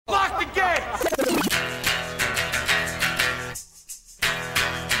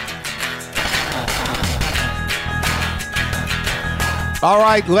All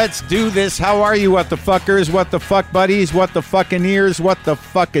right, let's do this. How are you, what the fuckers, what the fuck buddies, what the fucking ears, what the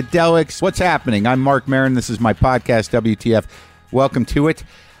fuckadelics? What's happening? I'm Marc Maron. This is my podcast, WTF. Welcome to it.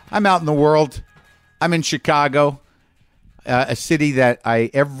 I'm out in the world. I'm in Chicago, a city that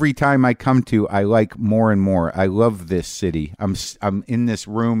every time I come to, I like more and more. I love this city. I'm in this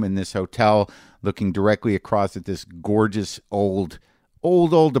room in this hotel, looking directly across at this gorgeous old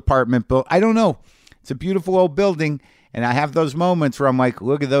apartment building. I don't know. It's a beautiful old building. And I have those moments where I'm like,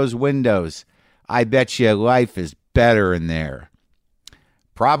 look at those windows. I bet you life is better in there.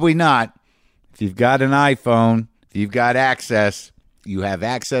 Probably not. If you've got an iPhone, if you've got access, you have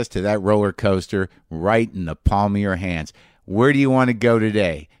access to that roller coaster right in the palm of your hands. Where do you want to go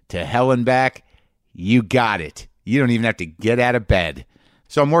today? To hell and back? You got it. You don't even have to get out of bed.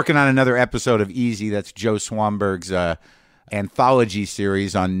 So I'm working on another episode of Easy. That's Joe Swanberg's anthology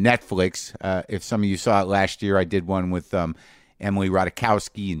series on Netflix. If some of you saw it last year, I did one with Emily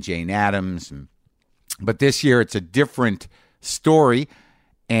Ratajkowski and Jane Addams. But this year, it's a different story.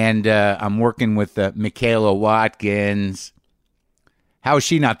 And I'm working with Michaela Watkins. How is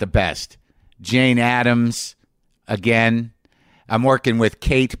she not the best? Jane Addams, again. I'm working with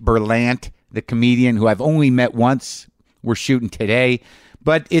Kate Berlant, the comedian, who I've only met once. We're shooting today.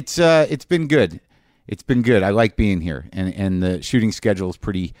 But it's been good. It's been good. I like being here, and the shooting schedule is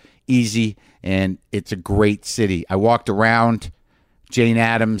pretty easy, and it's a great city. I walked around. Jane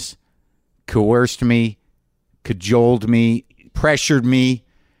Addams coerced me, cajoled me, pressured me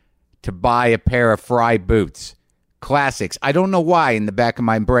to buy a pair of Fry boots. Classics. I don't know why in the back of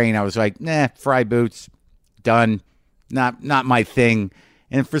my brain I was like, nah, Fry boots, done, not my thing.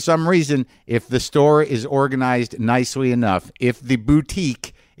 And for some reason, if the store is organized nicely enough, if the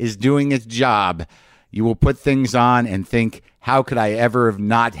boutique is doing its job, you will put things on and think, how could I ever have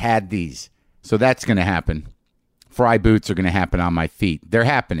not had these? So that's going to happen. Fry boots are going to happen on my feet. They're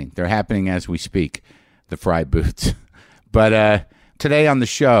happening. They're happening as we speak, the Fry boots. But today on the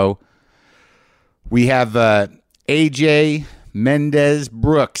show, we have AJ Mendez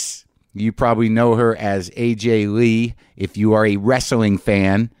Brooks. You probably know her as AJ Lee. If you are a wrestling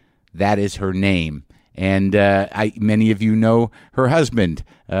fan, that is her name. And many of you know her husband,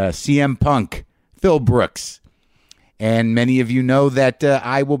 CM Punk, Phil Brooks. And many of you know that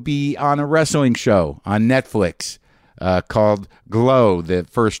I will be on a wrestling show on Netflix called Glow. The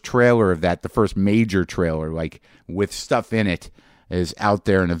first trailer of that, the first major trailer, like with stuff in it, is out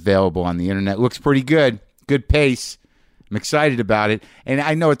there and available on the internet. Looks pretty good. Good pace. I'm excited about it. And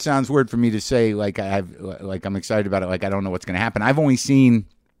I know it sounds weird for me to say I'm excited about it, like I don't know what's going to happen. I've only seen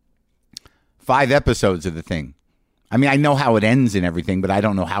 5 episodes of the thing. I mean, I know how it ends and everything, but I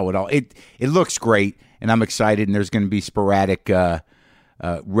don't know how it all... It looks great, and I'm excited, and there's going to be sporadic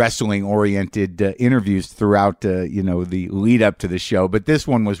wrestling-oriented interviews throughout, the lead-up to the show. But this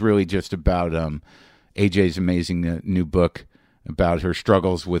one was really just about AJ's amazing new book about her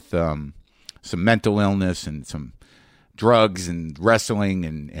struggles with some mental illness and some drugs and wrestling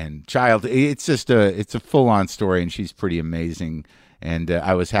and child. It's just it's a full-on story, and she's pretty amazing, and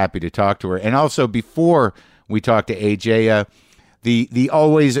I was happy to talk to her. And also, before we talked to AJ, the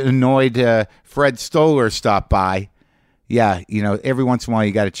always annoyed Fred Stoller stopped by. Yeah, every once in a while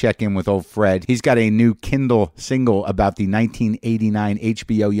you got to check in with old Fred. He's got a new Kindle single about the 1989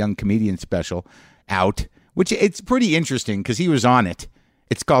 HBO Young Comedian special out, which it's pretty interesting because he was on it.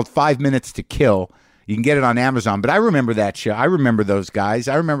 It's called 5 Minutes to Kill. You can get it on Amazon, but I remember that show. I remember those guys.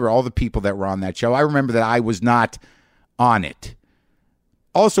 I remember all the people that were on that show. I remember that I was not on it.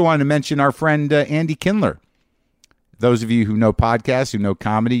 Also wanted to mention our friend Andy Kindler. Those of you who know podcasts, who know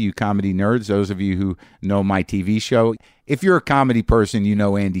comedy, you comedy nerds, those of you who know my TV show, if you're a comedy person, you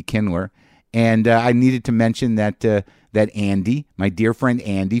know Andy Kindler. And I needed to mention that Andy, my dear friend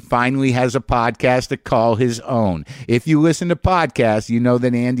Andy, finally has a podcast to call his own. If you listen to podcasts, you know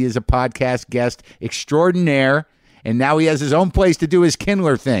that Andy is a podcast guest extraordinaire, and now he has his own place to do his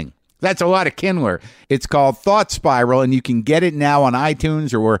Kindler thing. That's a lot of Kindler. It's called Thought Spiral, and you can get it now on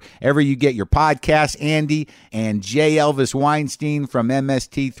iTunes or wherever you get your podcasts. Andy and J. Elvis Weinstein from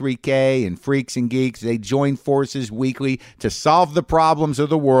MST3K and Freaks and Geeks, they join forces weekly to solve the problems of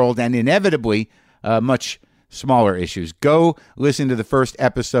the world and inevitably much smaller issues. Go listen to the first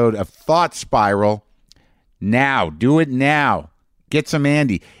episode of Thought Spiral now. Do it now. Get some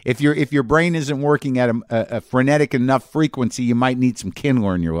Andy. If your brain isn't working at a frenetic enough frequency, you might need some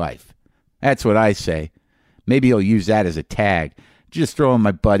Kindler in your life. That's what I say. Maybe he'll use that as a tag. Just throw in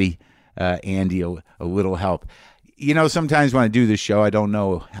my buddy Andy a little help. Sometimes when I do this show, I don't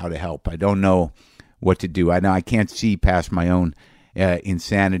know how to help. I don't know what to do. I know I can't see past my own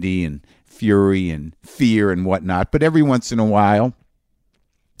insanity and fury and fear and whatnot. But every once in a while,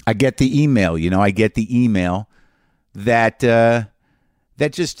 I get the email. I get the email that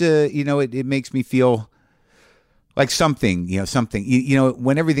just it makes me feel like something.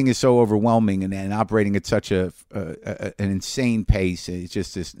 When everything is so overwhelming and operating at such an insane pace, it's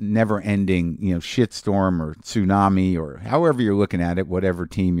just this never-ending shitstorm or tsunami or however you're looking at it, whatever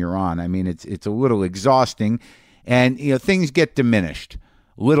team you're on. I mean, it's a little exhausting, and things get diminished.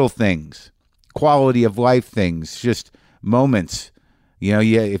 Little things, quality of life things, just moments.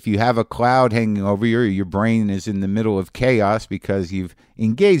 If you have a cloud hanging over you, or your brain is in the middle of chaos because you've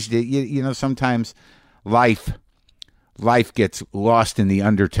engaged it. Sometimes life gets lost in the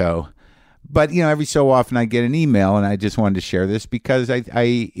undertow. But every so often I get an email, and I just wanted to share this because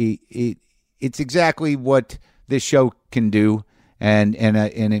it's exactly what this show can do, and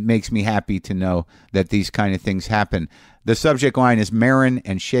it makes me happy to know that these kind of things happen. The subject line is Marin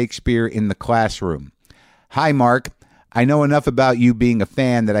and Shakespeare in the classroom. Hi, Mark. I know enough about you being a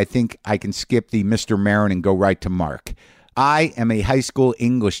fan that I think I can skip the Mr. Marin and go right to Mark. I am a high school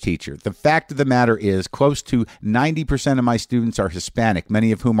English teacher. The fact of the matter is close to 90% of my students are Hispanic,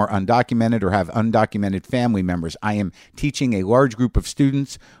 many of whom are undocumented or have undocumented family members. I am teaching a large group of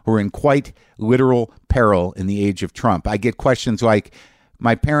students who are in quite literal peril in the age of Trump. I get questions like,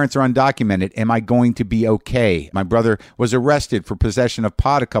 my parents are undocumented. Am I going to be okay? My brother was arrested for possession of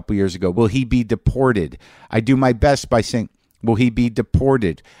pot a couple years ago. Will he be deported? I do my best by saying, will he be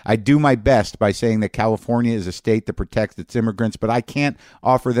deported? I do my best by saying that California is a state that protects its immigrants, but I can't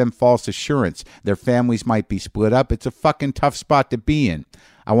offer them false assurance. Their families might be split up. It's a fucking tough spot to be in.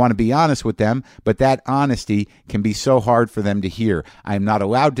 I want to be honest with them, but that honesty can be so hard for them to hear. I am not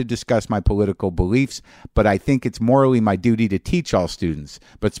allowed to discuss my political beliefs, but I think it's morally my duty to teach all students,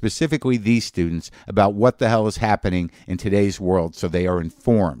 but specifically these students, about what the hell is happening in today's world so they are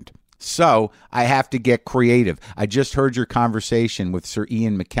informed. So I have to get creative. I just heard your conversation with Sir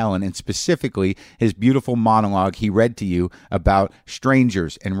Ian McKellen, and specifically his beautiful monologue he read to you about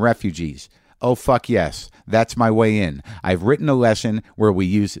strangers and refugees. Oh, fuck yes. That's my way in. I've written a lesson where we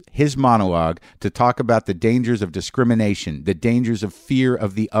use his monologue to talk about the dangers of discrimination, the dangers of fear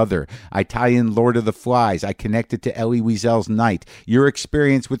of the other. I tie in Lord of the Flies. I connect it to Elie Wiesel's Night. Your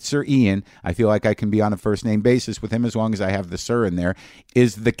experience with Sir Ian, I feel like I can be on a first-name basis with him as long as I have the Sir in there,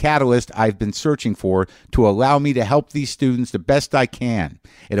 is the catalyst I've been searching for to allow me to help these students the best I can.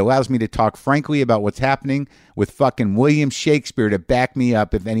 It allows me to talk frankly about what's happening with fucking William Shakespeare to back me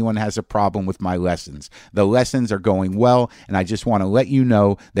up if anyone has a problem with my lessons. The lessons are going well, and I just want to let you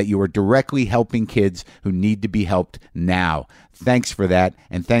know that you are directly helping kids who need to be helped now. Thanks for that,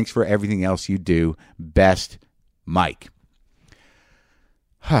 and thanks for everything else you do. Best, Mike.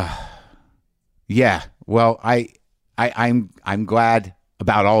 Yeah, well, I'm glad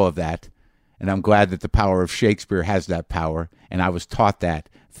about all of that, and I'm glad that the power of Shakespeare has that power, and I was taught that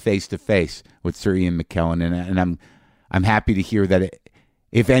face to face with Sir Ian McKellen, and I'm happy to hear that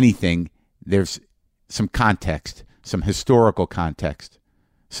if anything, there's some context, some historical context,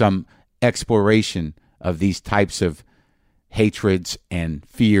 some exploration of these types of hatreds and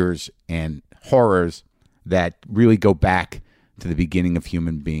fears and horrors that really go back to the beginning of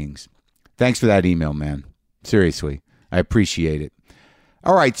human beings. Thanks for that email, man. Seriously, I appreciate it.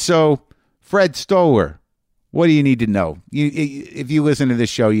 All right, so Fred Stoller. What do you need to know? If you listen to this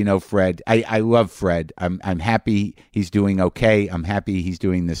show, you know Fred. I love Fred. I'm happy he's doing okay. I'm happy he's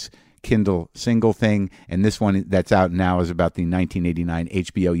doing this Kindle single thing. And this one that's out now is about the 1989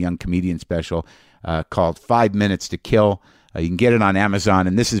 HBO Young Comedian special called 5 Minutes to Kill. You can get it on Amazon.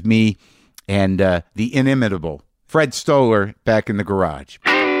 And this is me and the inimitable Fred Stoller back in the garage.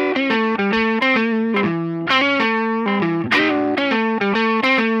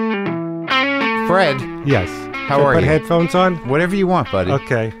 Fred. Yes. How are you? Put headphones on? Whatever you want, buddy.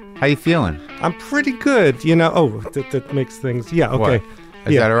 Okay. How you feeling? I'm pretty good. That makes things... Yeah, okay.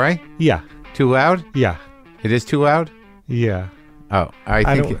 What? Is that all right? Yeah. Too loud? Yeah. It is too loud? Yeah. Oh,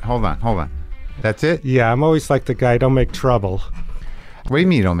 hold on. That's it? Yeah, I'm always like the guy, don't make trouble. What do you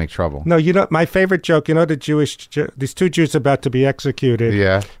mean you don't make trouble? No, my favorite joke, these two Jews about to be executed.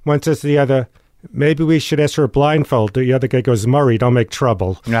 Yeah. One says to the other, maybe we should ask for a blindfold. The other guy goes, Murray, don't make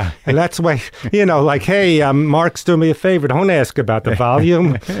trouble. Yeah. And that's why, hey, Marc's doing me a favor. Don't ask about the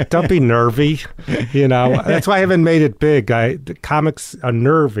volume. Don't be nervy. That's why I haven't made it big. The comics are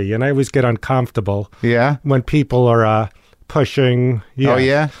nervy, and I always get uncomfortable. Yeah. When people are pushing. Yeah. Oh,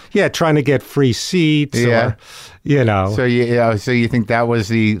 yeah? Yeah, trying to get free seats. Yeah. Or, So you think that was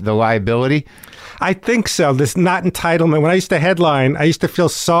the liability? I think so. This not entitlement. When I used to headline, I used to feel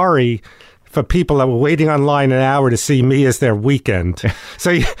sorry for people that were waiting online an hour to see me as their weekend.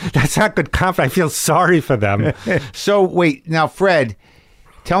 So that's not good confidence. I feel sorry for them. So wait, now Fred,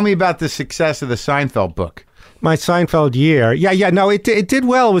 Tell me about the success of the Seinfeld book. My Seinfeld year. Yeah. No, it did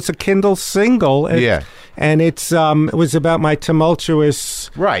well. It was a Kindle single. And it was about my tumultuous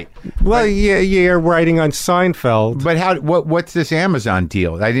year writing on Seinfeld. But what's this Amazon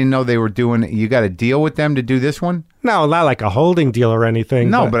deal? I didn't know they were doing. You got a deal with them to do this one? No, not like a holding deal or anything.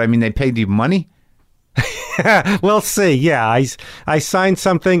 No, but I mean they paid you money. We'll see. Yeah, I signed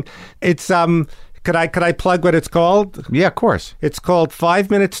something. It's Could I plug what it's called? Yeah, of course. It's called 5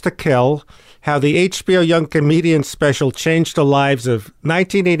 Minutes to Kill. How the HBO Young Comedian special changed the lives of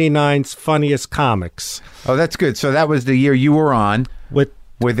 1989's funniest comics. Oh, that's good. So that was the year you were on.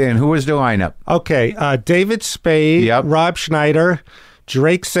 Within who was the lineup? Okay, David Spade, Rob Schneider,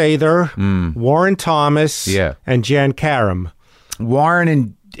 Drake Sather, Warren Thomas, and Jan Karam.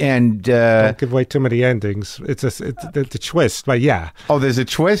 Warren and don't give away too many endings. It's a twist, but yeah. Oh, there's a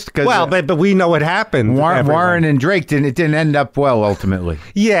twist. But we know what happened. Warren and Drake didn't end up well ultimately.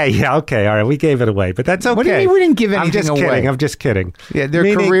 Yeah. Okay. All right. We gave it away, but that's okay. What do you mean we didn't give anything away? I'm just kidding. Yeah, their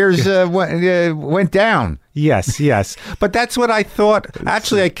careers went down. Yes. But that's what I thought.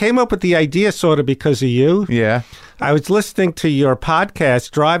 Actually, I came up with the idea sort of because of you. Yeah. I was listening to your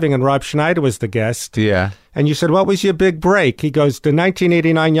podcast driving, and Rob Schneider was the guest. Yeah. And you said, what was your big break? He goes, the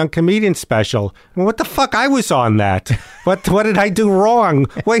 1989 Young Comedian special. Well, what the fuck? I was on that. What did I do wrong?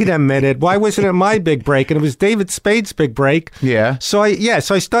 Wait a minute. Why wasn't it my big break? And it was David Spade's big break. Yeah. So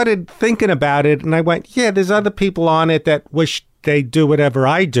I started thinking about it, and I went, there's other people on it that wish they do whatever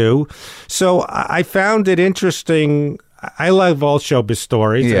I do. So I found it interesting. I love all showbiz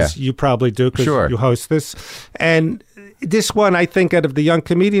stories, as you probably do, because you host this. And this one, I think, out of the Young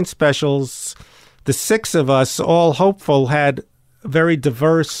Comedian specials, the six of us, all hopeful, had a very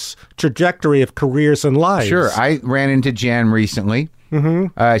diverse trajectory of careers and lives. Sure. I ran into Jan recently.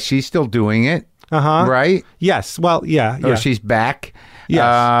 Mm-hmm. She's still doing it. Right? Yes. Well, yeah. Or she's back.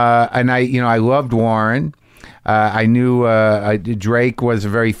 Yes. And I loved Warren. I knew Drake was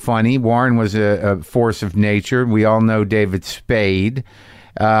very funny. Warren was a force of nature. We all know David Spade,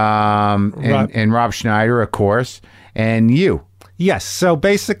 and Rob Schneider, of course, and you. Yes. So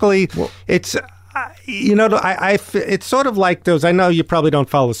basically, it's it's sort of like those. I know you probably don't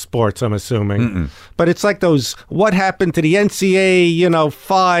follow sports, I'm assuming, but it's like those. What happened to the NCAA?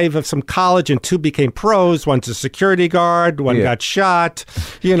 5 of some college and 2 became pros. One's a security guard. One got shot.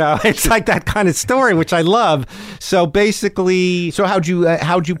 It's like that kind of story, which I love. So basically, how'd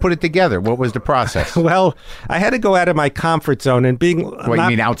you put it together? What was the process? Well, I had to go out of my comfort zone and being. What you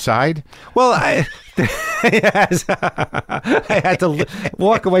mean outside? Well, yes, I had to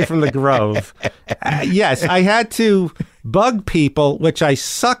walk away from the Grove. Yes, I had to bug people, which I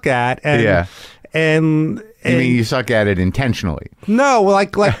suck at. And you mean you suck at it intentionally? No,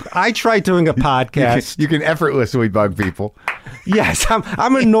 like I tried doing a podcast. You can effortlessly bug people. Yes,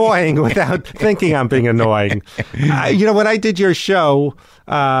 I'm annoying without thinking I'm being annoying. When I did your show,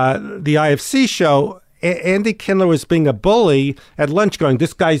 the IFC show, Andy Kindler was being a bully at lunch going,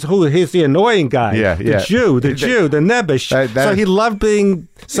 this guy's who? Here's the annoying guy. The Jew, the nebbish. So he loved being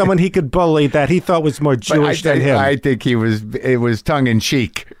someone he could bully that he thought was more Jewish than him. I think it was tongue in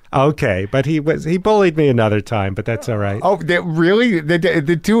cheek. Okay, but he bullied me another time, but that's all right. Oh, really?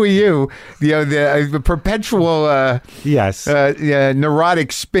 The two of you, the perpetual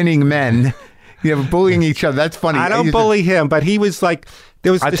neurotic spinning men, bullying each other. That's funny. I don't bully him, but he was like.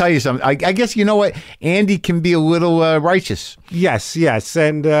 I'll tell you something. I guess you know what? Andy can be a little righteous. Yes,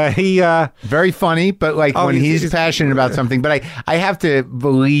 and he very funny, but when he's passionate about something. But I have to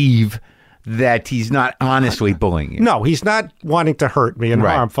believe that he's not honestly bullying you. No, he's not wanting to hurt me and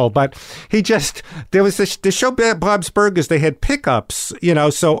harmful, but he just, there was the show Bob's Burgers, they had pickups,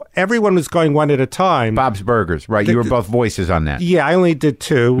 so everyone was going one at a time. Bob's Burgers, right. You were both voices on that. Yeah, I only did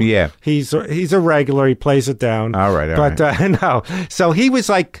 2. Yeah. He's a regular, he plays it down. All right. No. So he was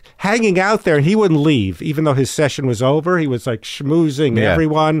like hanging out there and he wouldn't leave, even though his session was over. He was like schmoozing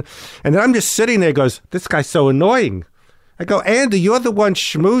everyone. And then I'm just sitting there, goes, this guy's so annoying. I go, Andy, you're the one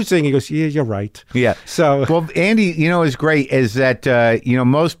schmoozing. He goes, yeah, you're right. Yeah. So, well, Andy, is great is that,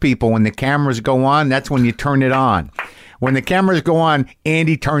 most people, when the cameras go on, that's when you turn it on. When the cameras go on,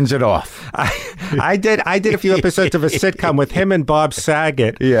 Andy turns it off. I did a few episodes of a sitcom with him and Bob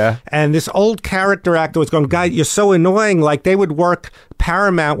Saget. Yeah. And this old character actor was going, guy, you're so annoying. Like they would work,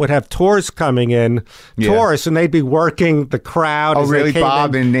 Paramount would have tours coming in, tourists, and they'd be working the crowd. Oh, really?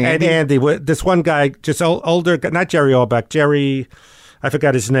 Bob and Andy? And Andy. This one guy, just older, not Jerry Orbach, Jerry... I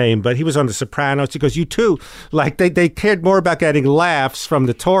forgot his name, but he was on The Sopranos. He goes, you too. Like, they cared more about getting laughs from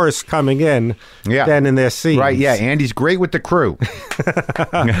the tourists coming in than in their scenes. Right, yeah. Andy's great with the crew.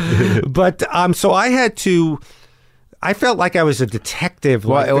 But, so I had to... I felt like I was a detective.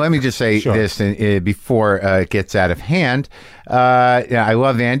 Well, let me just say this before it gets out of hand. I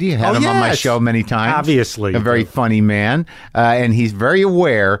love Andy. Had him on my show many times. Obviously. A very funny man. And he's very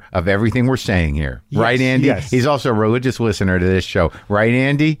aware of everything we're saying here. Yes, right, Andy? yes. He's also a religious listener to this show. Right,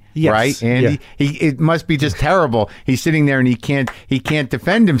 Andy? Yes. Right, Andy? Yeah. It must be just terrible. He's sitting there and he can't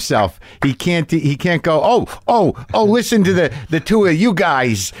defend himself. He can't go, oh, listen to the two of you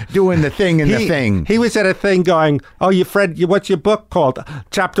guys doing the thing and the thing. He was at a thing going, Fred, what's your book called?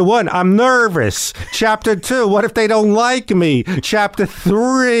 Chapter 1, I'm nervous. Chapter 2, what if they don't like me? Chapter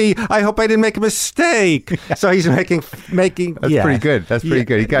 3, I hope I didn't make a mistake. So he's making. That's pretty good. That's pretty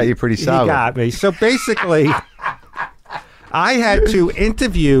good. He got you pretty solid. He got me. So basically, I had to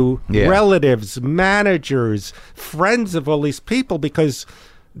interview relatives, managers, friends of all these people because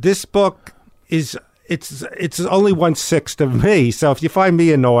this book is. It's only 1/6 of me. So if you find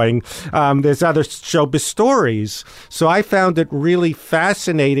me annoying, there's other showbiz stories. So I found it really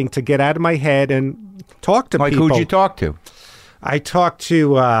fascinating to get out of my head and talk to people. Like who'd you talk to? I talked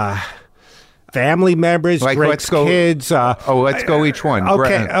to family members, like, Drake's kids. Let's go each one.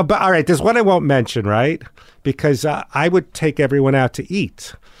 Okay, but all right, there's one I won't mention, right? Because I would take everyone out to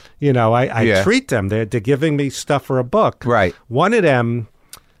eat. I treat them. They're giving me stuff for a book. Right. One of them,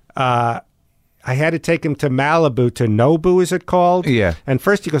 I had to take him to Malibu, to Nobu, is it called? Yeah. And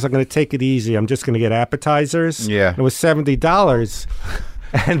first he goes, I'm going to take it easy. I'm just going to get appetizers. Yeah. It was $70.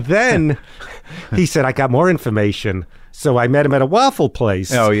 And then he said, I got more information. So I met him at a waffle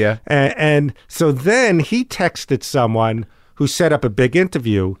place. Oh, yeah. And so then he texted someone who set up a big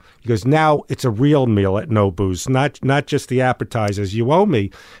interview. He goes, now it's a real meal at Nobu's, not just the appetizers. You owe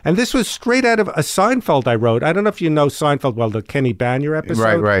me. And this was straight out of a Seinfeld I wrote. I don't know if you know Seinfeld well, the Kenny Bania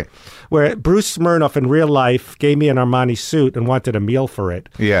episode. Right. Where Bruce Smirnoff in real life gave me an Armani suit and wanted a meal for it.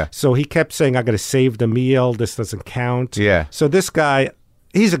 Yeah. So he kept saying, I got to save the meal. This doesn't count. Yeah. So this guy...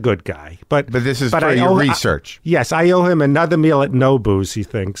 He's a good guy, but this is for your research. Yes, I owe him another meal at Nobu's, he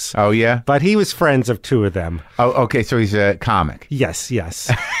thinks. Oh, yeah? But he was friends of two of them. Oh, okay, so he's a comic. Yes.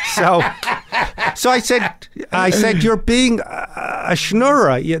 So I said, you're being a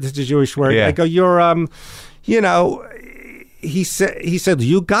schnurrer. Yeah, this is a Jewish word. Yeah. I go, you're, he said,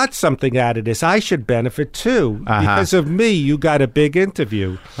 you got something out of this. I should benefit too. Because of me, you got a big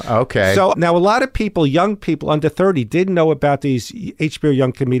interview. Okay. So now a lot of people, young people under 30, didn't know about these HBO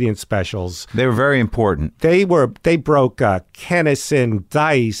Young Comedian specials. They were very important. They broke Kennison,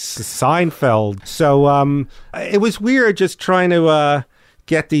 Dice, Seinfeld. So it was weird just trying to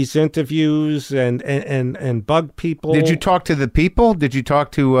get these interviews and bug people. Did you talk to the people? Did you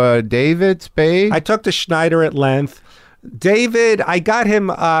talk to David Spade? I talked to Schneider at length. David, I got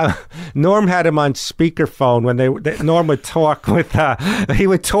him. Norm had him on speakerphone when Norm would talk with. He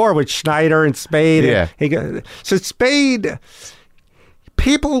would tour with Schneider and Spade. Yeah. So Spade,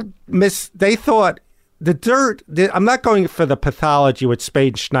 people they thought the dirt. I'm not going for the pathology with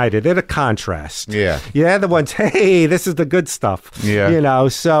Spade and Schneider. They're the contrast. Yeah. Yeah, the ones. Hey, this is the good stuff. Yeah.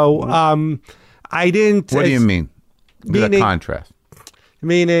 So I didn't. What do you mean? The contrast.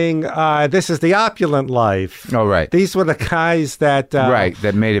 Meaning, this is the opulent life. Oh, right. These were the guys that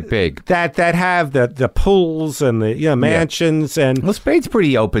that made it big. That have the pools and the mansions and. Well, Spade's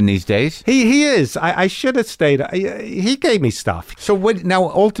pretty open these days. He is. I should have stayed. He gave me stuff. So what? Now,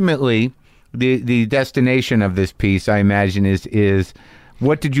 ultimately, the destination of this piece, I imagine, is.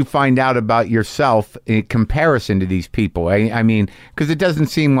 What did you find out about yourself in comparison to these people? I mean, because it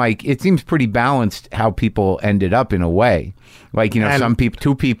seems pretty balanced how people ended up in a way. Like, some people,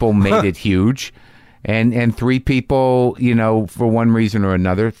 2 people made it huge and 3 people, for one reason or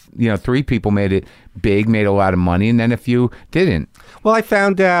another, 3 people made it big, made a lot of money, and then a few didn't. Well, I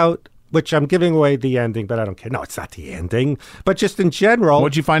found out, which I'm giving away the ending, but I don't care. No, it's not the ending. But just in general.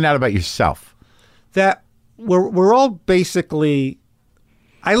 What'd you find out about yourself? That we're all basically...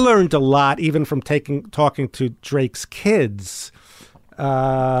 I learned a lot, even from talking to Drake's kids,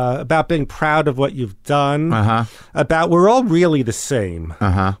 about being proud of what you've done. About we're all really the same.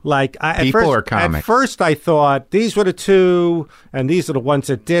 Like people are comic. At first, I thought these were the 2, and these are the ones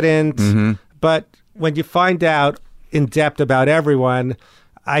that didn't. But when you find out in depth about everyone,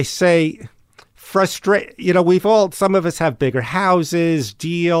 I say frustrate. Some of us have bigger houses,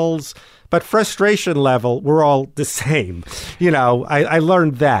 deals. But frustration level, we're all the same. I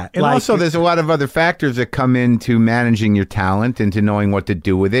learned that. And also, there's a lot of other factors that come into managing your talent and to knowing what to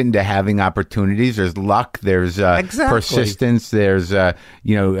do with it and to having opportunities. There's luck. There's persistence. There's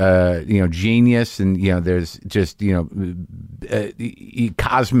genius, and there's just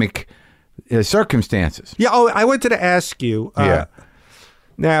cosmic circumstances. Yeah. Oh, I wanted to ask you.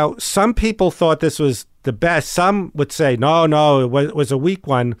 Now, some people thought this was the best. Some would say, no, it was a weak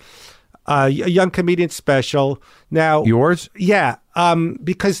one. A young comedian special. Now, yours? Yeah,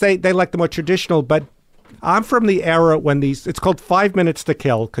 because they like the more traditional, but I'm from the era when it's called 5 minutes to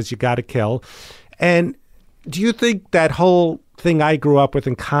kill because you got to kill. And do you think that whole thing I grew up with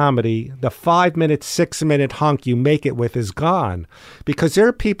in comedy, the 5 minute, 6 minute hunk you make it with is gone? Because there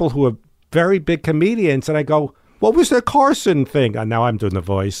are people who are very big comedians, and I go, what was their Carson thing? And now I'm doing the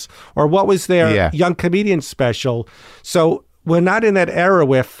voice. Or what was their young comedian special? So we're not in that era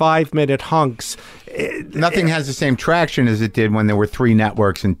where 5 minute hunks. Nothing has the same traction as it did when there were 3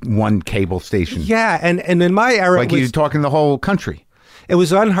 networks and 1 cable station. Yeah, and in my era, like you're talking the whole country. It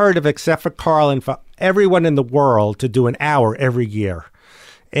was unheard of, except for Carl and for everyone in the world, to do an hour every year.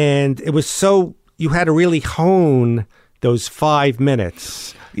 And it was so, you had to really hone those 5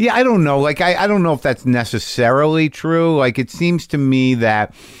 minutes. Yeah, I don't know. Like, I don't know if that's necessarily true. Like, it seems to me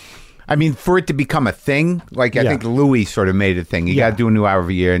that, I mean, for it to become a thing, like I think Louis sort of made it a thing. You got to do a new hour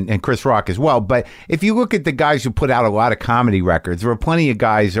every year, and Chris Rock as well. But if you look at the guys who put out a lot of comedy records, there were plenty of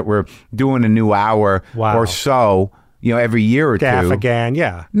guys that were doing a new hour or so, every year or two. Gaffigan,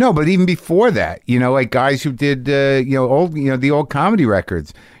 yeah. No, but even before that, like guys who did, the old comedy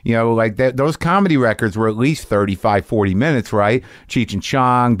records. Like those comedy records were at least 35, 40 minutes, right? Cheech and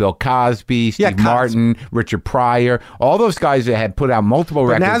Chong, Bill Cosby, Steve Martin, Richard Pryor, all those guys that had put out multiple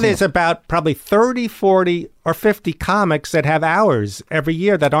records. Now there's about probably 30, 40, or 50 comics that have hours every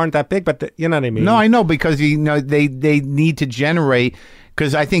year that aren't that big, but you know what I mean? No, I know, because they need to generate,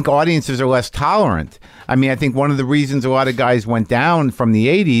 because I think audiences are less tolerant. I mean, I think one of the reasons a lot of guys went down from the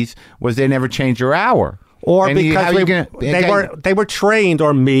 80s was they never changed their hour. Or and because they were trained,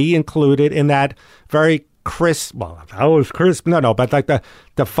 or me included, in that very crisp. Well, that was crisp. No, but like the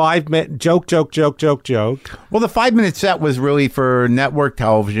 5 minute joke. Well, the 5 minute set was really for network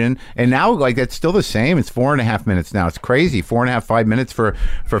television, and now like that's still the same. It's 4.5 minutes now. It's crazy. 4.5, 5 minutes for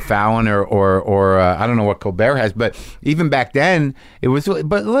Fallon or I don't know what Colbert has, but even back then it was.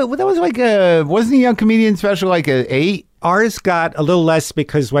 But that was like wasn't a young comedian special like a 8? Ours got a little less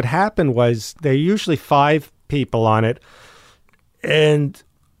because what happened was there are usually 5 people on it, and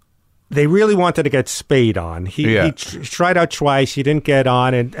they really wanted to get Spade on. He tried out twice. He didn't get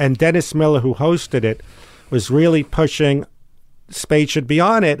on, and Dennis Miller, who hosted it, was really pushing Spade should be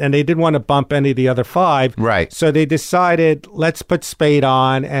on it, and they didn't want to bump any of the other 5. Right. So they decided, let's put Spade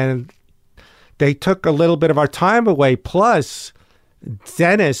on, and they took a little bit of our time away. Plus,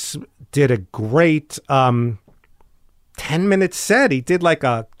 Dennis did a great 10-minute set. He did like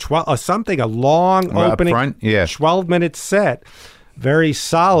a long opening, 12-minute set. Very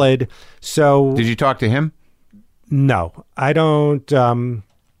solid. So did you talk to him? No, I don't. I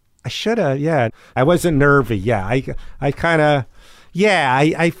should have. Yeah, I wasn't nervy. Yeah, I kind of. Yeah,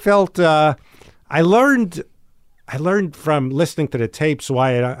 I felt. I learned from listening to the tapes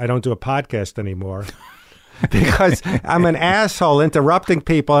why I don't do a podcast anymore. Because I'm an asshole interrupting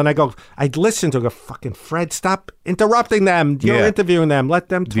people, and I'd listen to go, fucking Fred, stop interrupting them. You're interviewing them. Let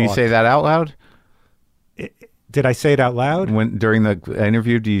them talk. Do you say that out loud? Did I say it out loud? During the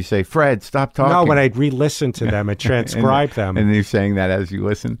interview, do you say, Fred, stop talking? No, when I'd re-listen to them and transcribe them. And you're saying that as you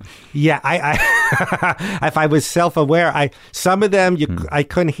listen? Yeah, I if I was self-aware, some of them, I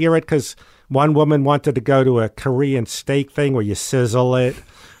couldn't hear it because one woman wanted to go to a Korean steak thing where you sizzle it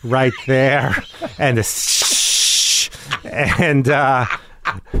right there. And I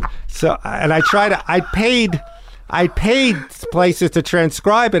paid places to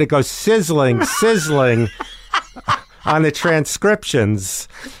transcribe it. It goes sizzling on the transcriptions.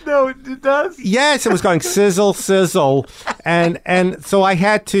 No, it does. Yes, it was going sizzle, and so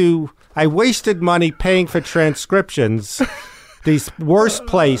I wasted money paying for transcriptions. These worst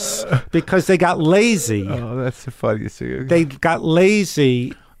place because they got lazy. Oh, that's the funniest thing. They got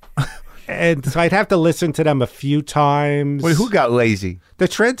lazy. And so I'd have to listen to them a few times. Wait, who got lazy? The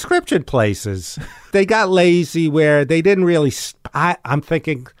transcription places. They got lazy where they didn't really. I'm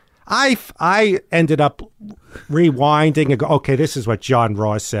thinking. I ended up rewinding and go, okay, this is what John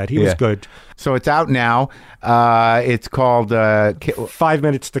Ross said. He was good. So it's out now. It's called 5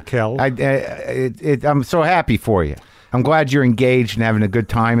 Minutes to Kill. I'm so happy for you. I'm glad you're engaged and having a good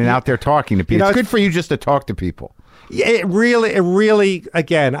time and out there talking to people. It's good for you just to talk to people. It really,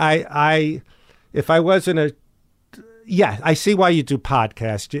 again, if I wasn't I see why you do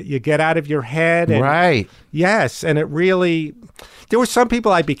podcasts. You get out of your head. And, right. Yes. And it really, there were some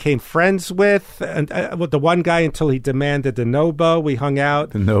people I became friends with. And the one guy until he demanded the Nobu, we hung out.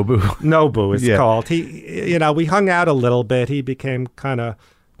 The Nobu. Nobu is called. We hung out a little bit. He became kind of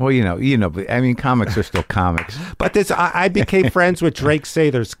Well, but I mean, comics are still comics. But I became friends with Drake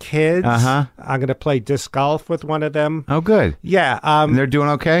Sather's kids. Uh-huh. I'm going to play disc golf with one of them. Oh, good. Yeah. And they're doing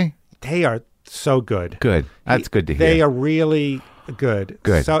okay? They are so good. Good. That's good to hear. They are really good.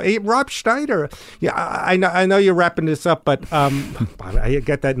 Good. So, Rob Schneider, yeah, I know you're wrapping this up, but I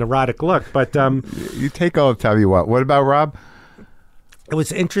get that neurotic look. But you take all the time you want. What about Rob? It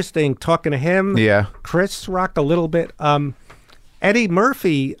was interesting talking to him. Yeah. Chris rocked a little bit. Eddie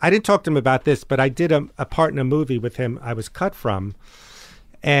Murphy, I didn't talk to him about this, but I did a part in a movie with him I was cut from.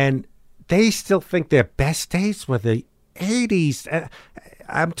 And they still think their best days were the 80s.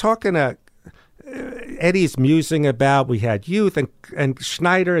 I'm talking to Eddie's musing about we had youth and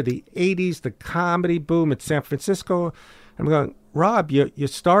Schneider, the 80s, the comedy boom in San Francisco. I'm going, Rob, you're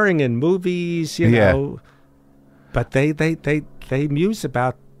starring in movies, you know. But they muse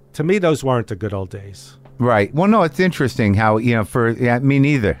about, to me, those weren't the good old days. Right. Well, no, it's interesting how, me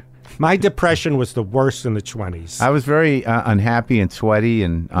neither. My depression was the worst in the 20s. I was very unhappy and sweaty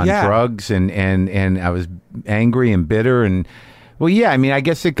and on drugs and I was angry and bitter and, well, yeah, I mean, I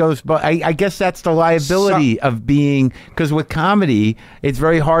guess it goes, but I guess that's the liability of being, because with comedy, it's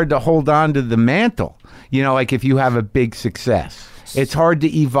very hard to hold on to the mantle. Like if you have a big success, it's hard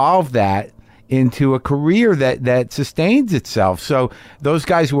to evolve that into a career that sustains itself. So those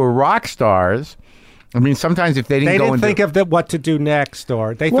guys who were rock stars, I mean, sometimes if they didn't think of what to do next,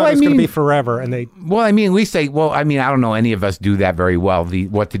 or they thought it was going to be forever, and they. Well, I mean, we say, I don't know any of us do that very well.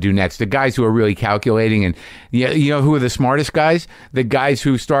 What to do next? The guys who are really calculating, and who are the smartest guys? The guys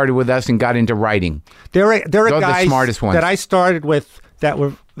who started with us and got into writing. There are guys the smartest ones that I started with that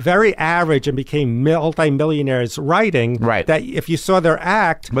were very average and became multi-millionaires writing. Right. That if you saw their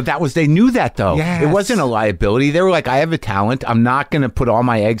act. But they knew that, though. Yes. It wasn't a liability. They were like, I have a talent. I'm not going to put all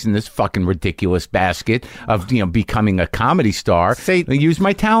my eggs in this fucking ridiculous basket of, becoming a comedy star. Use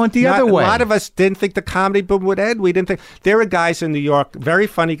my talent the other way. A lot of us didn't think the comedy boom would end. We didn't think. There were guys in New York, very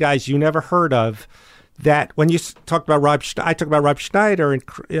funny guys you never heard of, that when you talked about I talked about Rob Schneider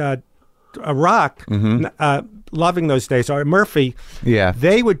and Rock, loving those days, or Murphy,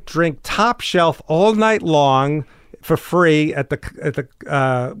 they would drink top shelf all night long for free at the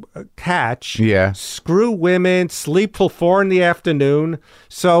Catch. Yeah, screw women, sleep till 4 PM.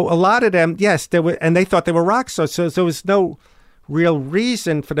 So a lot of them, yes, they were, and they thought they were rock stars. So there was no real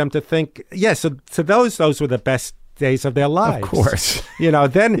reason for them to think. So to those were the best days of their lives. Of course.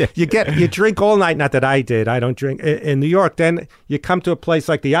 Then you drink all night. Not that I did. I don't drink in New York. Then you come to a place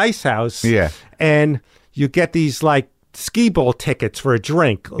like the Ice House. Yeah. And you get these like skee ball tickets for a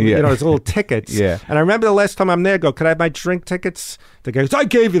drink. Yeah. Those little tickets. Yeah. And I remember the last time I'm there, could I have my drink tickets? The guy goes, I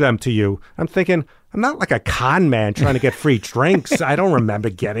gave you them to you. I'm thinking, I'm not like a con man trying to get free drinks. I don't remember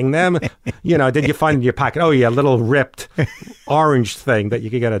getting them. Did you find in your pocket? Oh, yeah, a little ripped orange thing that you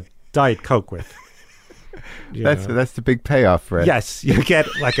could get a Diet Coke with. That's the big payoff, Fred. Yes, you get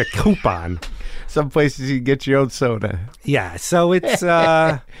like a coupon. Some places you get your own soda. Yeah, so it's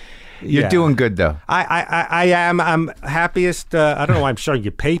you're doing good though. I am. I'm happiest. I don't know why I'm showing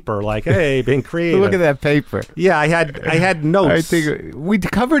you paper. Like, hey, being creative. Look at that paper. Yeah, I had notes. I think we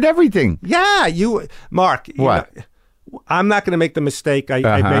covered everything. Yeah, Marc. What? I'm not going to make the mistake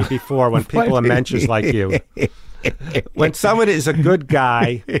I made before when people are mentions like you. When someone is a good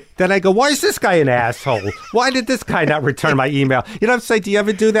guy, then I go, why is this guy an asshole? Why did this guy not return my email? You know what I'm saying? Do you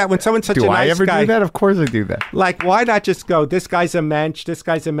ever do that? When someone's such a nice guy. Do I ever do that? Of course I do that. Like, why not just go, this guy's a mensch,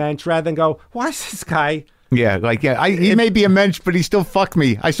 rather than go, why is this guy... Yeah, he may be a mensch, but he still fucked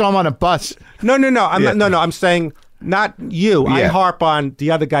me. I saw him on a bus. No. I'm saying... Not you. Yeah. I harp on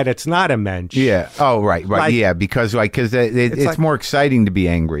the other guy that's not a mensch. Yeah. Oh, right. Because it's more exciting to be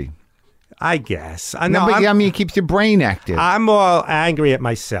angry. I guess. I mean, it keeps your brain active. I'm all angry at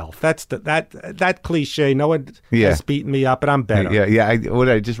myself. That's that cliche. No one has beaten me up, and I'm better. Yeah.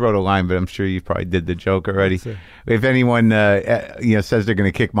 I just wrote a line, but I'm sure you probably did the joke already. If anyone says they're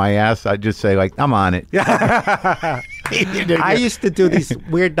going to kick my ass, I'd just say I'm on it. I used to do these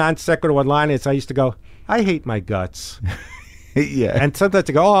weird non sequitur one-liners. I used to go, I hate my guts. Yeah, and sometimes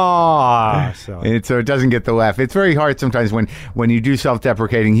I go, oh, so it doesn't get the laugh. It's very hard sometimes when you do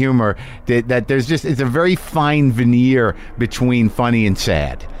self-deprecating humor that it's a very fine veneer between funny and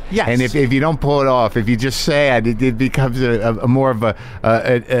sad. Yes. And if you don't pull it off, if you're just sad, it becomes a more of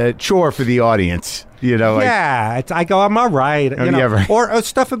a chore for the audience. I go, I'm all right. Right. Or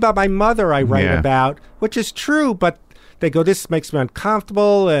stuff about my mother I write about, which is true, but they go, this makes me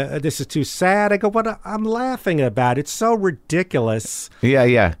uncomfortable. This is too sad. I go, what? I'm laughing about. It's so ridiculous.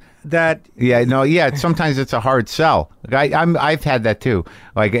 Yeah. Sometimes it's a hard sell. I've had that too.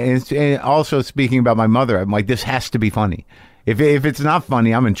 And also speaking about my mother, I'm like, this has to be funny. If it's not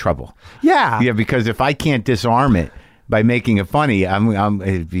funny, I'm in trouble. Yeah. Yeah, because if I can't disarm it by making it funny,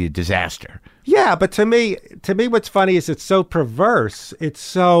 it'd be a disaster. Yeah, but to me, what's funny is it's so perverse. It's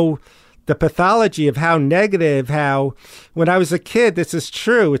so the pathology of how negative. How when I was a kid, this is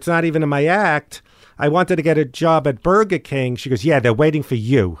true. It's not even in my act. I wanted to get a job at Burger King. She goes, "Yeah, they're waiting for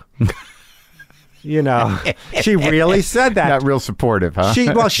you." You know, she really said that. Not real supportive, huh? She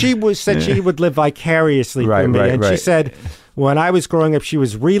said she would live vicariously through me, and she said when I was growing up, she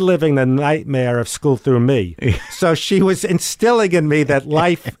was reliving the nightmare of school through me. So she was instilling in me that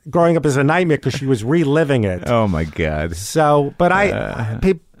life growing up is a nightmare because she was reliving it. Oh my God! So, but I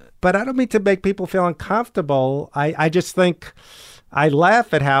don't mean to make people feel uncomfortable. I just think I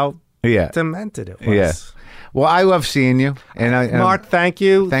laugh at how demented it was. Yeah. Well, I love seeing you. And Marc, thank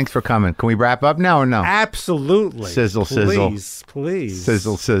you. Thanks for coming. Can we wrap up now or no? Absolutely. Sizzle, sizzle. Please.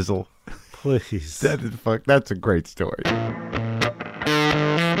 Sizzle, sizzle. Please. That's a great story.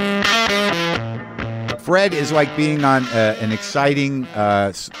 Fred is like being on an exciting,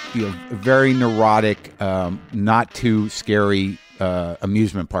 very neurotic, not too scary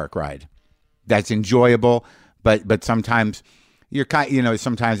amusement park ride. That's enjoyable, but sometimes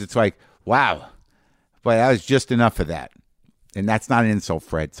sometimes it's like, wow. But that was just enough of that. And that's not an insult,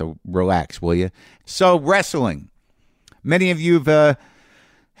 Fred, so relax, will you? So, wrestling. Many of you have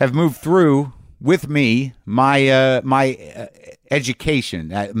moved through, with me, my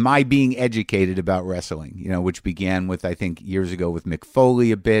education, my being educated about wrestling, which began with, I think, years ago with Mick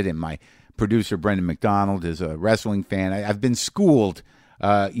Foley a bit, and my producer, Brendan McDonald, is a wrestling fan. I've been schooled,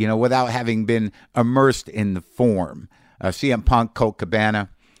 without having been immersed in the form. CM Punk, Colt Cabana.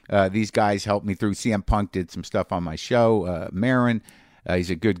 These guys helped me through. CM Punk did some stuff on my show. Marin, he's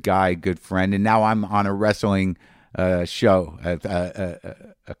a good guy, good friend. And now I'm on a wrestling show,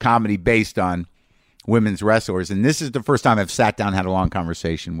 a comedy based on women's wrestlers. And this is the first time I've sat down and had a long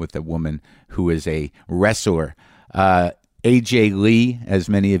conversation with a woman who is a wrestler. AJ Lee, as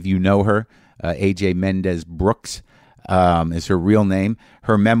many of you know her, AJ Mendez Brooks is her real name.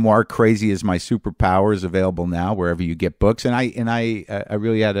 Her memoir, Crazy is My Superpower, is available now wherever you get books. And I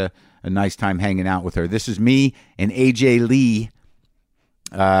really had a nice time hanging out with her. This is me and AJ Lee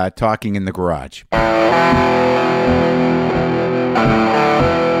talking in the garage. Do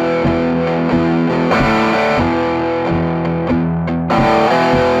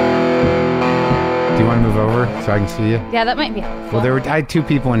you want to move over so I can see you? Yeah, that might be helpful. Well, I had two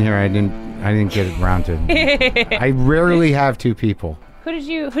people in here. I didn't get it around to. I rarely have two people. Who did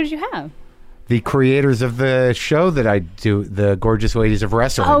you have? The creators of the show that I do, the Gorgeous Ladies of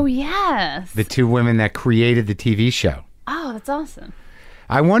Wrestling. Oh, yes. The two women that created the TV show. Oh, that's awesome.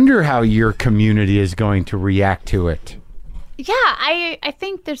 I wonder how your community is going to react to it. Yeah, I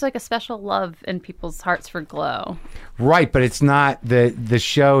think there's like a special love in people's hearts for Glow. Right, but it's not, the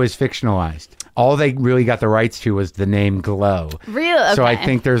show is fictionalized. All they really got the rights to was the name Glow. Really? Okay. So I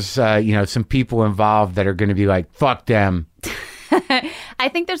think there's some people involved that are going to be like, fuck them. I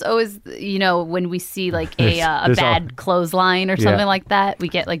think there's always, when we see like a bad clothesline or something like that, we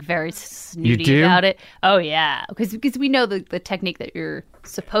get like very snooty about it. Oh, yeah. Because we know the technique that you're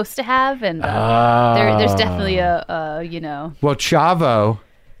supposed to have. And there's definitely Well, Chavo,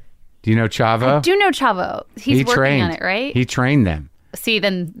 do you know Chavo? I do know Chavo. He working on it, right? He trained them. See,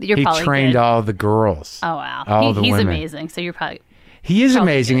 then you're probably He trained good. all the girls. Oh, wow. He's women. Amazing. So you're probably... He is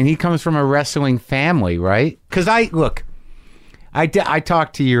amazing, and he comes from a wrestling family, right? Because I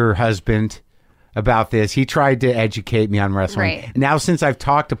talked to your husband about this. He tried to educate me on wrestling. Right. Now, since I've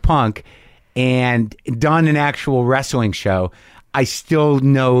talked to Punk and done an actual wrestling show, I still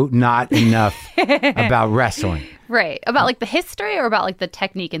know not enough about wrestling. Right. About like the history or about like the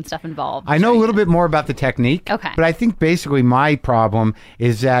technique and stuff involved? I know a little bit more about the technique. Okay. But I think basically my problem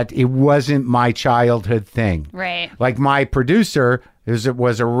is that it wasn't my childhood thing. Right. Like my producer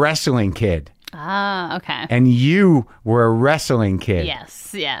was a wrestling kid. Ah, okay. And you were a wrestling kid.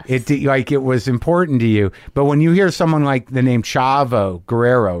 Yes. It was important to you. But when you hear someone like the name Chavo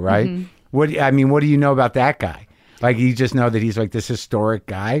Guerrero, right? Mm-hmm. What do you know about that guy? Like, you just know that he's like this historic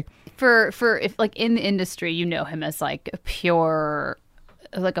guy? For if like in the industry, you know him as like a pure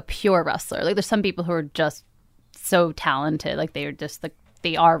wrestler. Like there's some people who are just so talented, like they are just like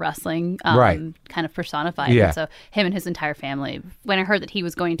they are wrestling, kind of personified. Yeah. And so him and his entire family. When I heard that he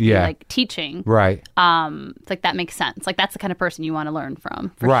was going to be like teaching, right? Like that makes sense. Like that's the kind of person you want to learn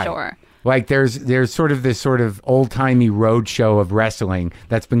from, for sure. Like there's sort of this sort of old-timey road show of wrestling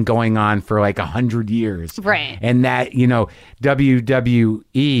that's been going on for like 100 years. Right. And that,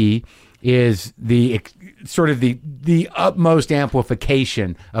 WWE is the sort of the utmost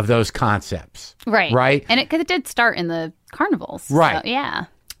amplification of those concepts. Right. And because it did start in the carnivals. Right. So, yeah.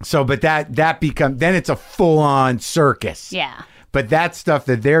 So, but that becomes, then it's a full-on circus. Yeah. But that stuff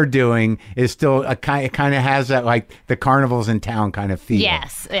that they're doing is still it kind of has that like the carnivals in town kind of feel.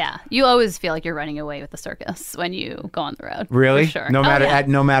 Yes, yeah. You always feel like you're running away with the circus when you go on the road. Really? For sure. No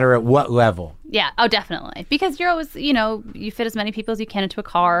matter at what level. Yeah. Oh, definitely. Because you're always, you fit as many people as you can into a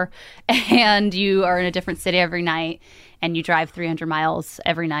car, and you are in a different city every night, and you drive 300 miles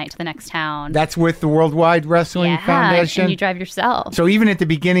every night to the next town. That's with the Worldwide Wrestling Foundation? And you drive yourself. So even at the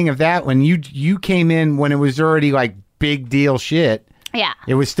beginning of that, when you came in when it was already like big deal shit. Yeah.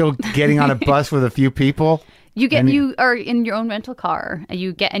 It was still getting on a bus with a few people. You are in your own rental car.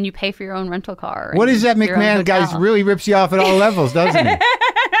 You pay for your own rental car. What is that McMahon guy? Really rips you off at all levels, doesn't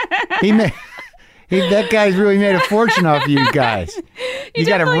he? That guy's really made a fortune off you guys. You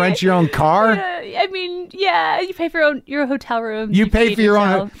got to rent your own car. You pay for your hotel room. You pay for your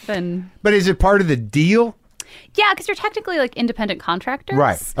own. But is it part of the deal? Yeah, because you're technically like independent contractors.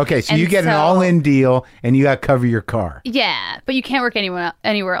 Right. Okay, so you get an all-in deal and you got to cover your car. Yeah, but you can't work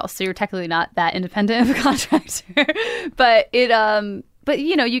anywhere else, so you're technically not that independent of a contractor. But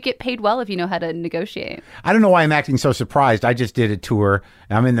you get paid well if you know how to negotiate. I don't know why I'm acting so surprised. I just did a tour.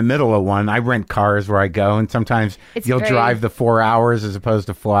 I'm in the middle of one. I rent cars where I go, and sometimes you'll drive the 4 hours as opposed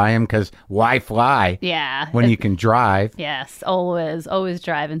to fly them, because why fly? Yeah. When you can drive. Yes, always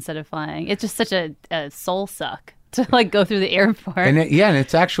drive instead of flying. It's just such a soul suck to like go through the airport. And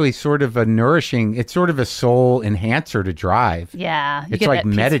it's actually sort of it's sort of a soul enhancer to drive. Yeah. It's like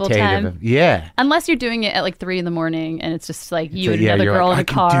meditative. Time. Yeah. Unless you're doing it at like 3 a.m. and it's just like you and another girl in a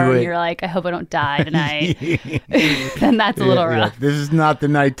car and you're like, I hope I don't die tonight. Then that's a little rough. This is not the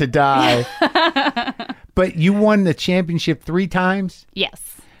night to die. But you won the championship 3 times?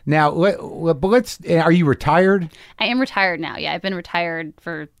 Yes. Now, are you retired? I am retired now. Yeah, I've been retired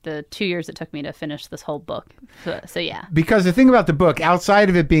for the 2 years it took me to finish this whole book. So yeah. Because the thing about the book, outside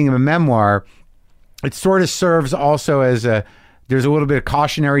of it being a memoir, it sort of serves also as there's a little bit of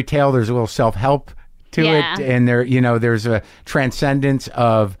cautionary tale. There's a little self-help to it. And there's a transcendence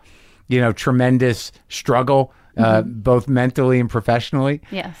of, tremendous struggle, both mentally and professionally.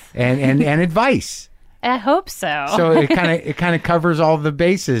 Yes. And advice. I hope so. So it kind of covers all the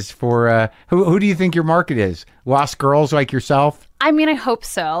bases for who do you think your market is? Lost girls like yourself? I mean, I hope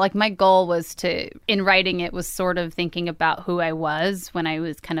so. Like my goal was in writing it was sort of thinking about who I was when I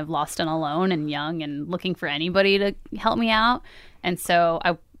was kind of lost and alone and young and looking for anybody to help me out. And so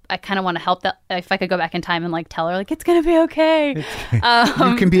I kind of want to help that. If I could go back in time and like tell her like it's gonna be okay.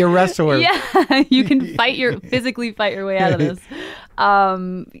 You can be a wrestler. Yeah, you can physically fight your way out of this.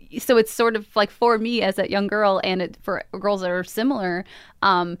 So it's sort of like for me as a young girl and for girls that are similar.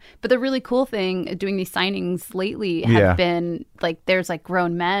 But the really cool thing doing these signings lately have been like there's like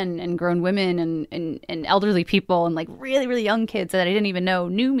grown men and grown women and elderly people and like really, really young kids that I didn't even know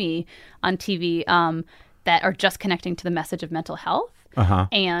knew me on TV that are just connecting to the message of mental health. Uh-huh.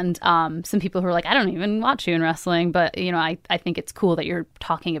 And some people who are like, I don't even watch you in wrestling, but I think it's cool that you're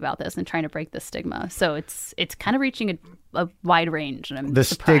talking about this and trying to break this stigma. So it's kind of reaching a wide range, and I'm the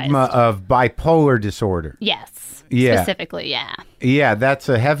surprised. Stigma of bipolar disorder. Yes, yeah, specifically, yeah. Yeah, that's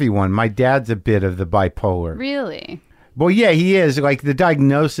a heavy one. My dad's a bit of the bipolar. Really? Well, yeah, he is. Like the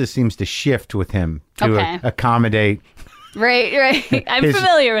diagnosis seems to shift with him to accommodate. Right. I'm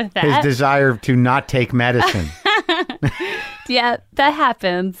familiar with that. His desire to not take medicine. Yeah, that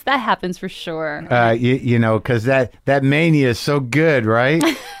happens. That happens for sure. Because that mania is so good, right?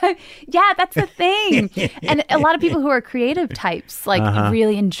 Yeah, that's the thing. And a lot of people who are creative types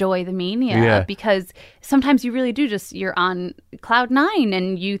really enjoy the mania because sometimes you really do you're on cloud 9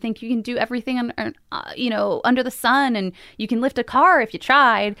 and you think you can do everything under the sun and you can lift a car if you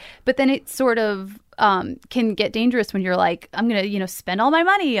tried, but then it sort of can get dangerous when you're like, I'm gonna spend all my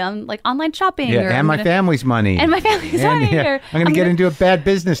money on like online shopping, and my family's money, and my family's money. I'm gonna get into a bad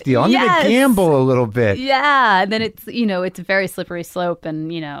business deal. I'm gonna gamble a little bit. Yeah, and then it's it's a very slippery slope,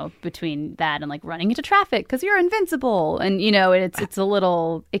 and between that and like running into traffic because you're invincible, and it's a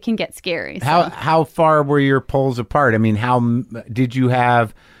little, it can get scary. So. How far were your poles apart? I mean, how did you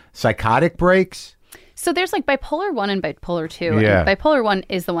have psychotic breaks? So there's like bipolar 1 and bipolar 2. Yeah. And bipolar 1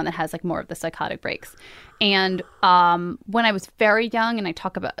 is the one that has like more of the psychotic breaks. And when I was very young, and I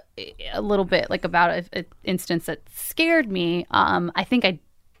talk about a little bit like about an instance that scared me, I think I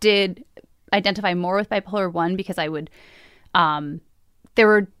did identify more with bipolar 1 because I would, there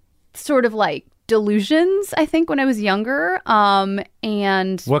were sort of like delusions, I think, when I was younger.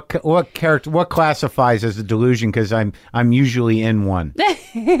 And what classifies as a delusion? Because I'm usually in one.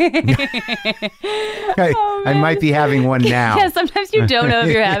 I might be having one now. Yeah, sometimes you don't know if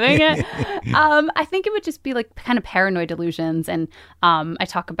you're having it. I think it would just be like kind of paranoid delusions. And I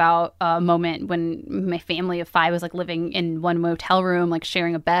talk about a moment when my family of 5 was like living in one motel room, like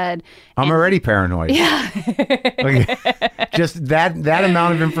sharing a bed. I'm already paranoid. Yeah. Like, just that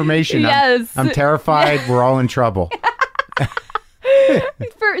amount of information. Yes. I'm terrified. We're all in trouble.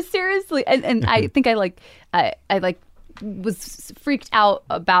 Seriously, and I think I was freaked out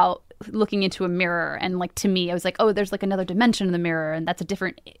about looking into a mirror, and like to me I was like, oh, there's like another dimension in the mirror, and that's a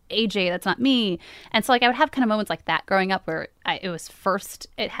different AJ, that's not me. And so like I would have kind of moments like that growing up where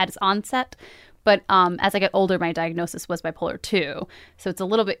it had its onset, but as I got older my diagnosis was bipolar 2, so it's a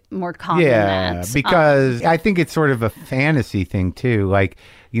little bit more common than that. Because I think it's sort of a fantasy thing too, like,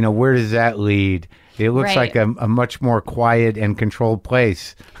 you know, where does that lead? It looks like a much more quiet and controlled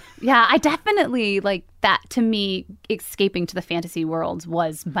place. Yeah, I definitely, like, that to me, escaping to the fantasy worlds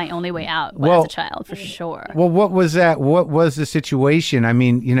was my only way out as a child, for sure. Well, what was that? What was the situation? I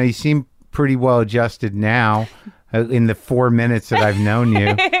mean, you know, you seem pretty well adjusted now in the 4 minutes that I've known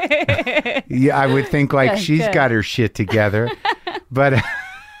you. Yeah, I would think, like, she's got her shit together. But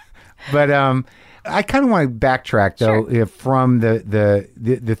I kind of want to backtrack, though, from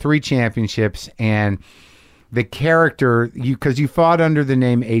the 3 championships and the character, because you fought under the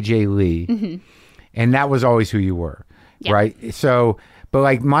name AJ Lee, and that was always who you were, right? So, but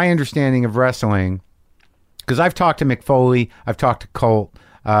like my understanding of wrestling, because I've talked to Mick Foley, I've talked to Colt,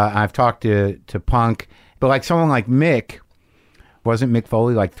 I've talked to Punk, but like someone like Mick, wasn't Mick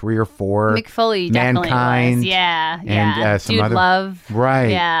Foley like 3 or 4? Mick Foley definitely Mankind, was. Yeah. And some Dude other... Love. Right.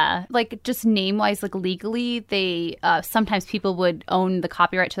 Yeah. Like just name-wise, like legally, they sometimes people would own the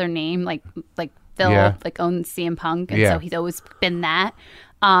copyright to their name, like Phil like owns CM Punk, and so he's always been that.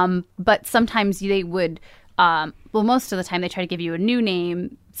 But sometimes they would, most of the time they try to give you a new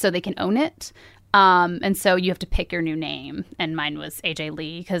name so they can own it. And so you have to pick your new name, and mine was AJ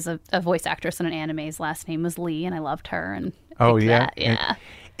Lee because a voice actress in an anime's last name was Lee, and I loved her. And that.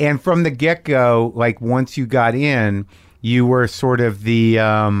 And from the get-go, like once you got in, you were sort of the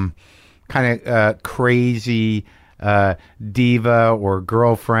kind of crazy diva or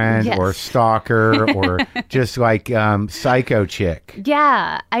girlfriend or stalker or just like psycho chick.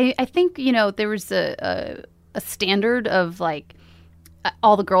 Yeah, I think, you know, there was a standard of like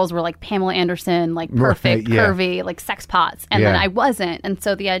all the girls were like Pamela Anderson, like perfect, curvy, like sex pots. And then I wasn't. And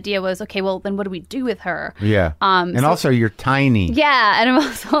so the idea was, okay, well, then what do we do with her? Yeah. And so, also you're tiny. Yeah. And I'm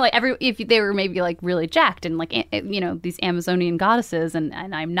also like, if they were maybe like really jacked and like, you know, these Amazonian goddesses and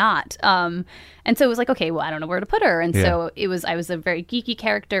I'm not. And so it was like, okay, well, I don't know where to put her. And so I was a very geeky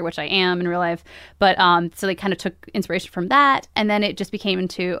character, which I am in real life. But so they kind of took inspiration from that. And then it just became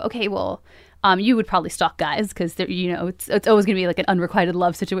into, okay, well, you would probably stalk guys because you know it's always going to be like an unrequited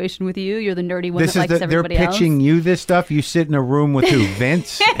love situation with you. You're the nerdy one that likes everybody else. They're pitching you this stuff. You sit in a room with who?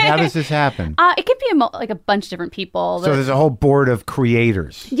 Vince? How does this happen? It could be like a bunch of different people. So there's a whole board of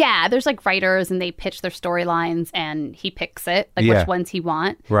creators. Yeah, there's like writers, and they pitch their storylines, and he picks it, like which ones he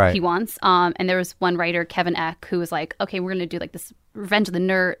wants. And there was one writer, Kevin Eck, who was like, okay, we're going to do like this Revenge of the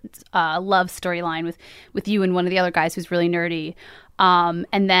Nerds love storyline with you and one of the other guys who's really nerdy.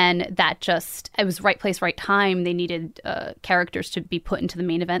 And then it was right place, right time. They needed characters to be put into the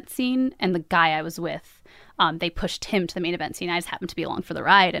main event scene. And the guy I was with, they pushed him to the main event scene. I just happened to be along for the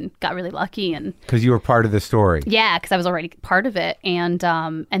ride and got really lucky. And because you were part of the story. Yeah, because I was already part of it. And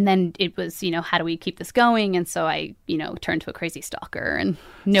then it was, you know, how do we keep this going? And so I, you know, turned to a crazy stalker. And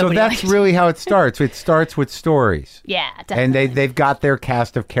nobody. So that's really how it starts. It starts with stories. Yeah, definitely. And they've got their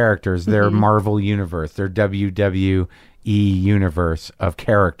cast of characters, their Marvel universe, their WWE universe of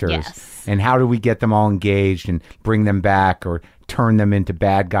characters, and how do we get them all engaged and bring them back or turn them into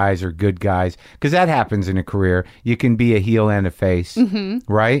bad guys or good guys, because that happens in a career. You can be a heel and a face,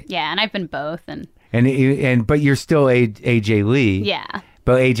 right? Yeah, and I've been both. And but you're still AJ Lee. Yeah,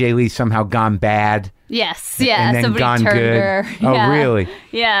 but AJ Lee somehow gone bad. Yes, yeah, and then somebody gone turned good. Her. Oh, yeah. really?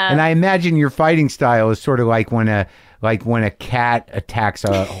 Yeah. And I imagine your fighting style is sort of like when a cat attacks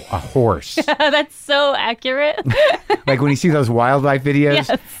a horse. That's so accurate. Like when you see those wildlife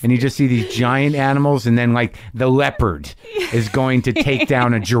videos and you just see these giant animals, and then like the leopard is going to take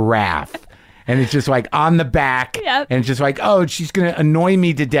down a giraffe, and it's just like on the back, and it's just like, oh, she's going to annoy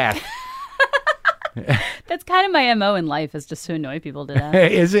me to death. That's kind of my MO in life, is just to annoy people to death.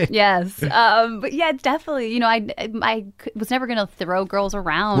 Is it? Yes. But yeah, definitely. I was never going to throw girls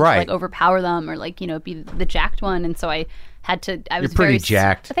around, right, or, like, overpower them, or, like, be the jacked one. And so I had to, I was You're pretty very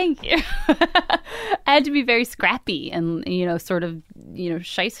jacked. Thank you. I had to be very scrappy and, sort of,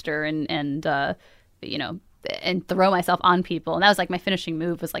 shyster and throw myself on people. And that was like my finishing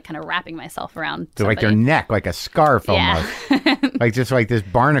move, was like kind of wrapping myself around so like their neck, like a scarf almost. Yeah. Like just like this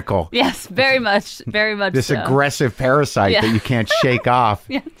barnacle. Yes, very much This so. aggressive parasite that you can't shake off.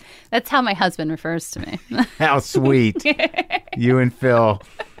 Yeah. That's how my husband refers to me. How sweet. You and Phil.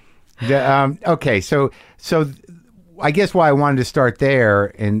 Okay, so I guess why I wanted to start there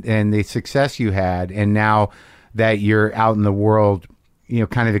and the success you had, and now that you're out in the world,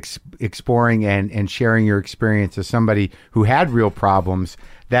 kind of exploring and sharing your experience as somebody who had real problems,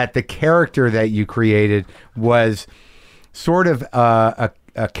 that the character that you created was sort of a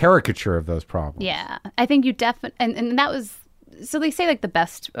caricature of those problems. Yeah, I think you definitely, and that was, so they say like the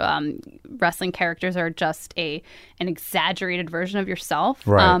best wrestling characters are just an exaggerated version of yourself.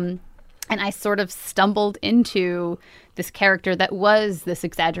 Right. And I sort of stumbled into this character that was this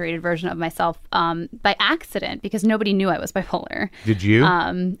exaggerated version of myself by accident, because nobody knew I was bipolar. Did you?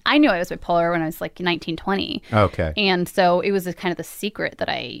 I knew I was bipolar when I was like 19, 20. Okay. And so it was a kind of the secret that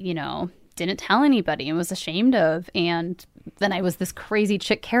I, didn't tell anybody and was ashamed of. And then I was this crazy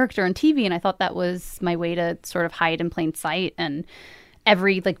chick character on TV, and I thought that was my way to sort of hide in plain sight. And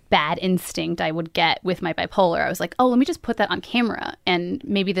every like bad instinct I would get with my bipolar, I was like, oh, let me just put that on camera, and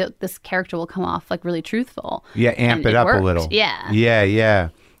maybe this character will come off like really truthful. Yeah, amp it up worked. a little. Yeah. Yeah.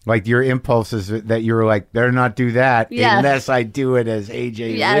 Like your impulses that you were like, better not do that unless I do it as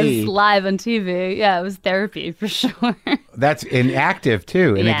AJ Lee. Live on TV. Yeah, it was therapy for sure. That's inactive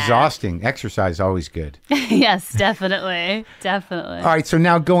too, and exhausting. Exercise always good. Yes, definitely. All right, so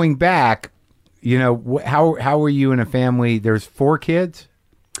now going back, how were you in a family? There's 4 kids?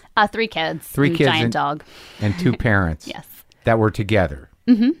 3 kids. 3 kids. Giant dog. And 2 parents. Yes. That were together.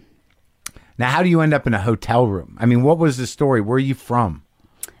 Mm-hmm. Now, how do you end up in a hotel room? I mean, what was the story? Where are you from?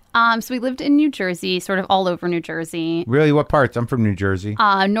 So we lived in New Jersey, sort of all over New Jersey. Really? What parts? I'm from New Jersey.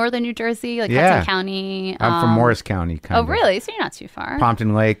 Northern New Jersey, like Hudson County. I'm from Morris County, kind of. Oh, really? So you're not too far.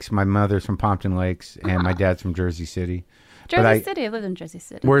 Pompton Lakes. My mother's from Pompton Lakes, and my dad's from Jersey City. City? I lived in Jersey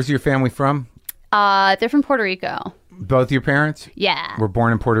City. Where's your family from? They're from Puerto Rico. Both your parents? Yeah. Were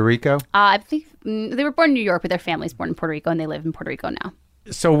born in Puerto Rico? I think they were born in New York, but their family's born in Puerto Rico, and they live in Puerto Rico now.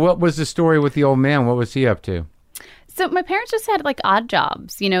 So what was the story with the old man? What was he up to? So my parents just had like odd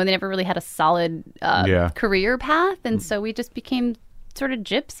jobs, they never really had a solid career path. And so we just became sort of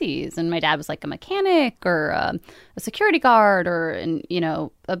gypsies. And my dad was like a mechanic or a security guard or,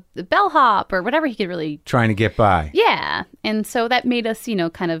 a bellhop or whatever he could really. Trying to get by. Yeah. And so that made us,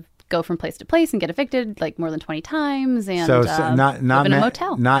 kind of go from place to place and get evicted like more than 20 times and so not live in a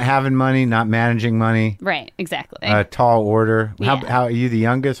motel. Not having money, not managing money. Right, exactly. A tall order. Yeah. How are you the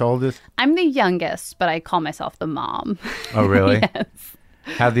youngest, oldest? I'm the youngest, but I call myself the mom. Oh, really? Yes.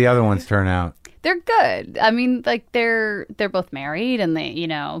 How'd the other ones turn out? They're good. I mean, like they're both married and they,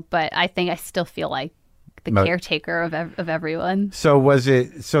 but I think I still feel like the caretaker of everyone. So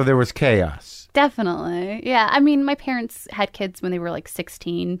there was chaos? Definitely. Yeah. I mean, my parents had kids when they were like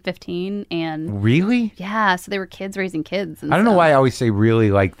 16, 15. And really? Yeah. So they were kids raising kids. And I don't know why I always say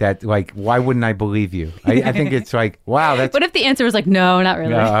really like that. Like, why wouldn't I believe you? I think it's like, wow. That's. What if the answer was like, no, not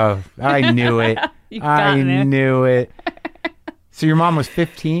really? No, I knew it. I knew it. So your mom was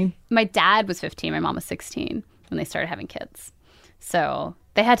 15? My dad was 15. My mom was 16 when they started having kids. So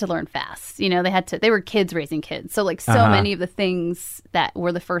they had to learn fast. They were kids raising kids. So like so many of the things that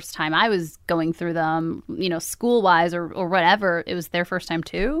were the first time I was going through them, school wise or whatever, it was their first time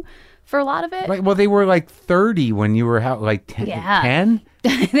too for a lot of it. Well, they were like 30 when you were like 10? Yeah. 10?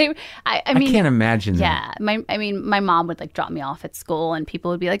 I mean, I can't imagine that. Yeah. My mom would like drop me off at school and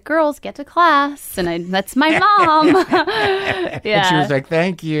people would be like, girls, get to class. And that's my mom. Yeah. And she was like,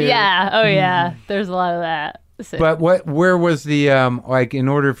 thank you. Yeah. Oh, yeah. There's a lot of that. So. But where was the, like, in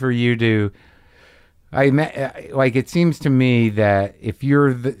order for you to, like, it seems to me that if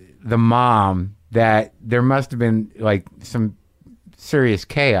you're the mom, that there must have been, like, some serious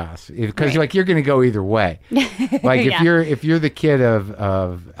chaos because right. You're going to go either way. Like if you're the kid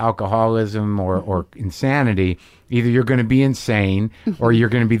of alcoholism or insanity, either you're going to be insane or you're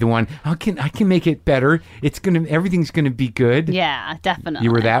going to be the one. I can make it better. Everything's going to be good. Yeah, definitely.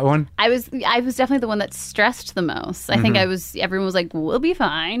 You were that one. I was definitely the one that stressed the most. I think everyone was like, we'll be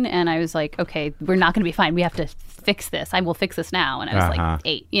fine, and I was like, okay, we're not going to be fine. We have to fix this. I will fix this now. And I was like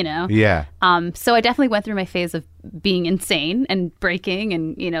 8, Yeah. So I definitely went through my phase of being insane and breaking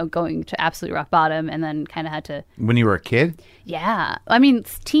and, going to absolute rock bottom, and then kind of had to... When you were a kid? Yeah. I mean,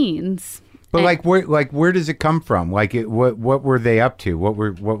 it's teens. But where does it come from? What were they up to? What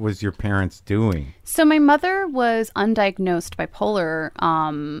was your parents doing? So my mother was undiagnosed bipolar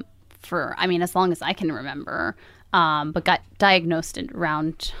for, as long as I can remember, but got diagnosed at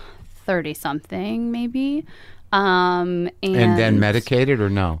around 30-something, maybe. And then medicated or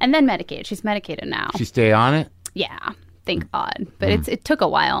no? And then medicated. She's medicated now. She stay on it? Yeah, thank God. But it took a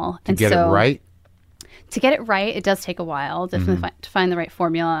while. To get it right? To get it right, it does take a while, definitely to find the right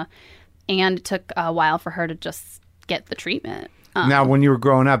formula. And it took a while for her to just get the treatment. Now, when you were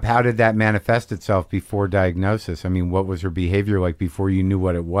growing up, how did that manifest itself before diagnosis? I mean, what was her behavior like before you knew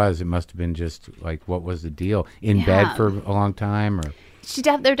what it was? It must have been just like, what was the deal? In bed for a long time? Or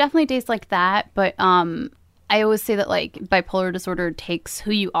there are definitely days like that. But I always say that like bipolar disorder takes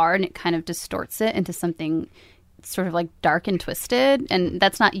who you are and it kind of distorts it into something sort of like dark and twisted. And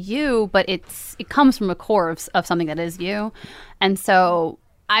that's not you, but it comes from a core of something that is you. And so...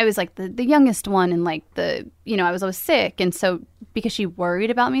 I was like the youngest one, and like I was always sick. And so because she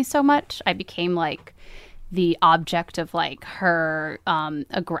worried about me so much, I became like the object of like her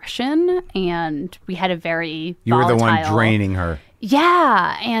aggression. And we had a very You were the one draining her.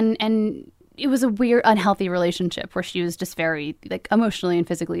 Yeah. And it was a weird, unhealthy relationship where she was just very like emotionally and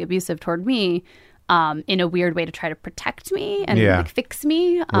physically abusive toward me in a weird way to try to protect me and like fix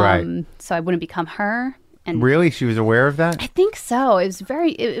me. Right. So I wouldn't become her. And really? She was aware of that? I think so. It was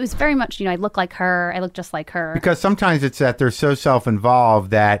very much, I look like her. I look just like her. Because sometimes it's that they're so self-involved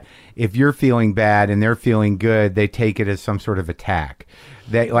that if you're feeling bad and they're feeling good, they take it as some sort of attack.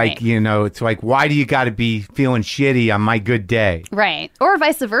 They it's like, why do you got to be feeling shitty on my good day? Right. Or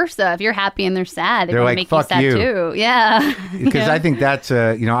vice versa. If you're happy and they're sad, they're like, make fuck you sad too. Yeah. Because I think that's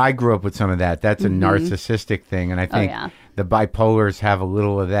I grew up with some of that. That's a narcissistic thing. And I think the bipolars have a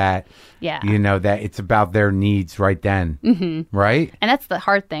little of that. Yeah. That it's about their needs right then. Mm-hmm. Right? And that's the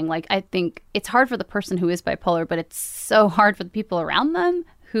hard thing. Like, I think it's hard for the person who is bipolar, but it's so hard for the people around them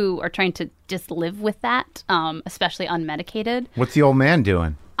who are trying to just live with that, especially unmedicated. What's the old man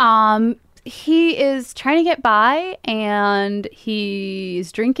doing? He is trying to get by, and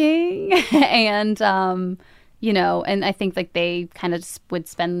he's drinking, and and I think like they kind of just would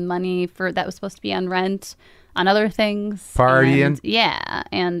spend money that was supposed to be on rent on other things. Partying.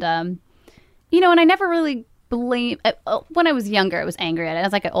 And and I never really blame. When I was younger, I was angry at it.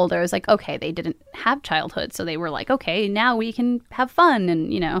 As I got older, I was like, okay, they didn't have childhood, so they were like, okay, now we can have fun,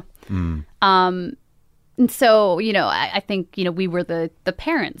 and and so I think we were the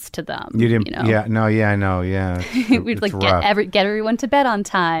parents to them. You didn't, I know, yeah. We'd like get everyone to bed on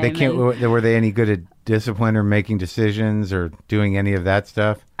time. They can't. Were they any good at discipline or making decisions or doing any of that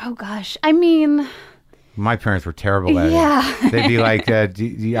stuff? Oh gosh, I mean. My parents were terrible at it. They'd be like,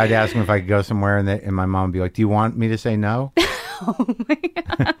 I'd ask them if I could go somewhere, and my mom would be like, do you want me to say no? Oh, my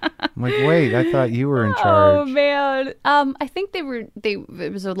God. I'm like, wait, I thought you were in charge. Oh, man. I think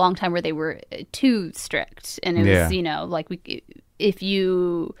it was a long time where they were too strict. And it was, like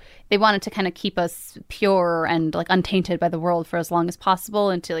they wanted to kind of keep us pure and like untainted by the world for as long as possible,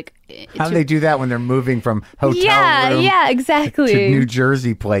 and to like how do they do that when they're moving from hotel room exactly to New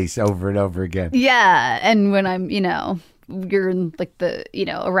Jersey place over and over again? And when I'm you're in like the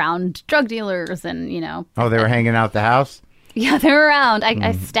around drug dealers and they were hanging out the house. Yeah, they were around.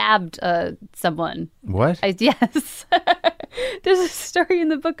 I stabbed someone. What? Yes. There's a story in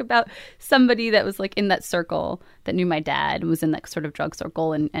the book about somebody that was like in that circle that knew my dad and was in that sort of drug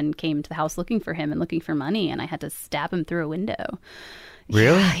circle and came to the house looking for him and looking for money, and I had to stab him through a window.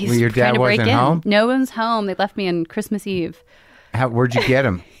 Really? Yeah, well, your dad wasn't home? No one's home. They left me on Christmas Eve. Where'd you get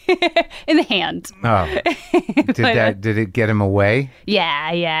him? In the hand. Oh. Did it get him away?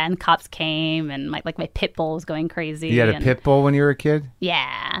 Yeah. And the cops came, and my pit bull was going crazy. You had a pit bull when you were a kid?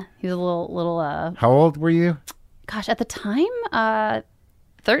 Yeah. He was a little How old were you? Gosh, at the time,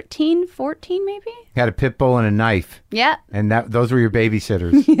 13, 14 maybe. You had a pit bull and a knife. Yeah. And those were your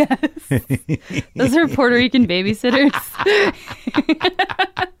babysitters. Yes. Those are Puerto Rican babysitters.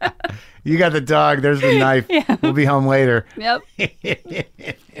 You got the dog. There's the knife. Yeah. We'll be home later. Yep.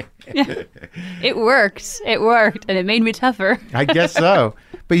 It worked. And it made me tougher. I guess so.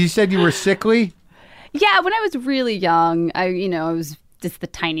 But you said you were sickly? Yeah. When I was really young, I was just the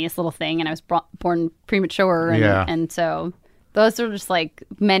tiniest little thing, and I was born premature. And so those are just like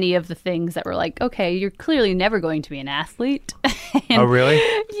many of the things that were like, okay, you're clearly never going to be an athlete. Oh, really?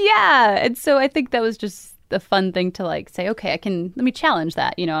 Yeah. And so I think that was just the fun thing to like say, okay, let me challenge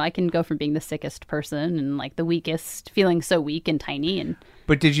that. You know, I can go from being the sickest person and like the weakest, feeling so weak and tiny. And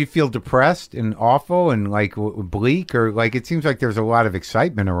But did you feel depressed and awful and like bleak, or like it seems like there's a lot of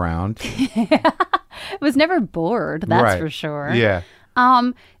excitement around? I was never bored, that's for sure. Yeah.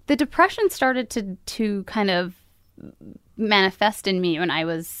 The depression started to kind of manifest in me when I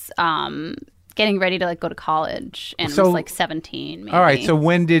was getting ready to like go to college, and I was like 17 maybe. All right, so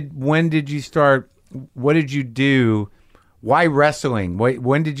when did you start? What did you do? Why wrestling?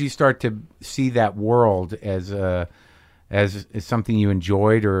 When did you start to see that world as something you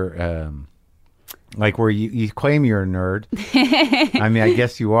enjoyed, or like where you claim you're a nerd? I mean, I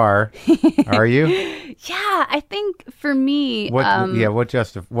guess you are. Are you? Yeah, I think for me, what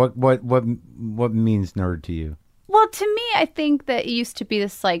means nerd to you? Well, to me, I think that it used to be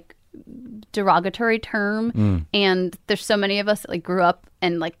this like derogatory term, and there's so many of us that like grew up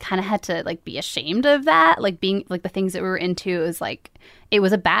and like kind of had to like be ashamed of that, like being like the things that we were into is like it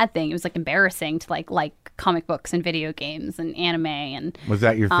was a bad thing. It was like embarrassing to like comic books and video games and anime. And was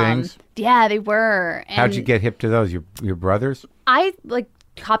that your things? Yeah, they were. And how'd you get hip to those? Your brothers? I like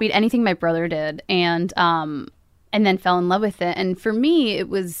copied anything my brother did, and then fell in love with it. And for me, it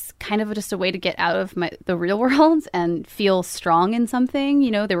was kind of just a way to get out of the real world and feel strong in something.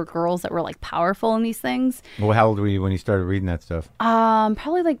 You know, there were girls that were like powerful in these things. Well, how old were you when you started reading that stuff?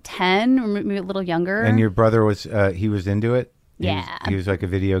 Probably like 10 or maybe a little younger. And your brother was, he was into it? Yeah. He was like a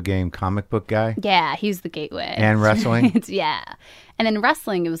video game comic book guy? Yeah, he's the gateway. And wrestling? Yeah. And then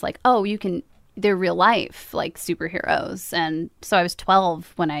wrestling, it was like, oh, they're real life, like superheroes. And so I was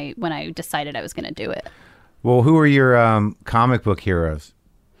 12 when I decided I was going to do it. Well, who are your comic book heroes?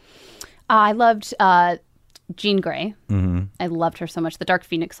 I loved Jean Grey. Mm-hmm. I loved her so much. The Dark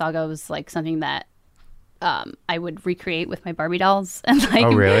Phoenix saga was like something that I would recreate with my Barbie dolls, and like,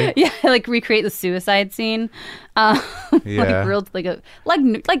 oh really? Yeah, like recreate the suicide scene, yeah, like real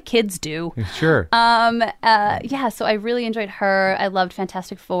like kids do. Sure. Yeah. So I really enjoyed her. I loved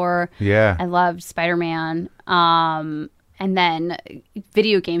Fantastic Four. Yeah. I loved Spider-Man. And then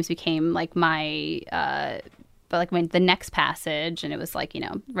video games became like the next passage, and it was like, you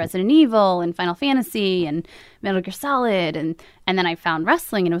know, Resident Evil and Final Fantasy and Metal Gear Solid, and then I found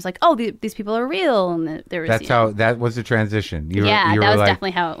wrestling, and it was like, oh, these people are real, and there was that was the transition. You that was like,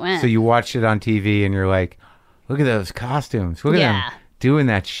 definitely how it went. So you watched it on TV, and you're like, look at those costumes, look at them doing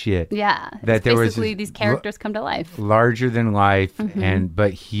that shit. Yeah, that there basically was these characters come to life, larger than life,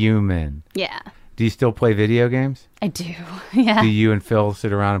 but human. Yeah. Do you still play video games? I do, yeah. Do you and Phil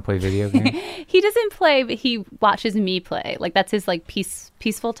sit around and play video games? He doesn't play, but he watches me play. Like, that's his, like,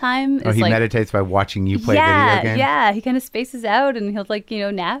 peaceful time. Oh, he like, meditates by watching you play video games? Yeah, he kind of spaces out, and he'll, like, you know,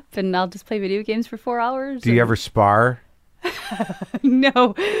 nap, and I'll just play video games for 4 hours. Do you ever spar?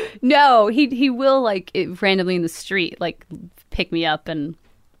 No. He will, like, randomly in the street, like, pick me up and,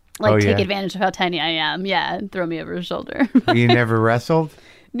 like, take advantage of how tiny I am. Yeah, and throw me over his shoulder. You never wrestled?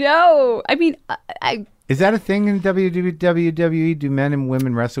 No, I mean, Is that a thing in WWE? Do men and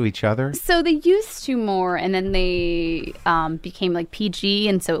women wrestle each other? So they used to more, and then they became like PG,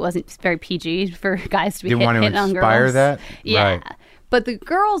 and so it wasn't very PG for guys to be hitting on girls. You want to inspire that? Yeah. Right. But the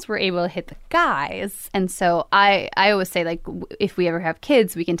girls were able to hit the guys. And so I always say, like, if we ever have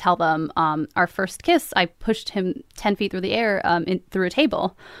kids, we can tell them our first kiss, I pushed him 10 feet through the air through a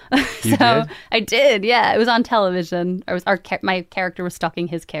table. You did? I did, yeah. It was on television. My character was stalking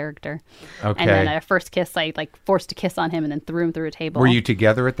his character. Okay. And then our first kiss, I, like, forced a kiss on him and then threw him through a table. Were you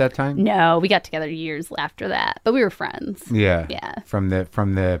together at that time? No, we got together years after that. But we were friends. Yeah. Yeah. From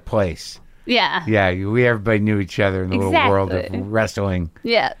the place. Yeah. Yeah, everybody knew each other in the little world of wrestling.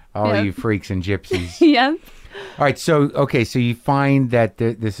 Yeah. All you freaks and gypsies. Yeah. All right, so you find that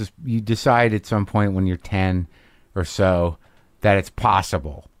you decide at some point when you're 10 or so that it's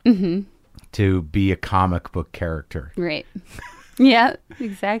possible to be a comic book character. Right. Yeah,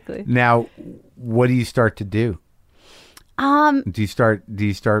 exactly. Now, what do you start to do? Do you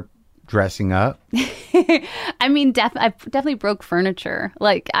start dressing up? I mean, I definitely broke furniture.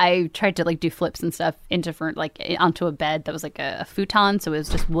 Like, I tried to, like, do flips and stuff onto a bed that was like a futon, so it was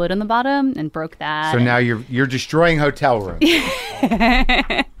just wood on the bottom, and broke that. So now you're destroying hotel rooms.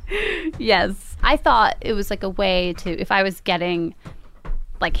 Yes. I thought it was like a way to, if I was getting,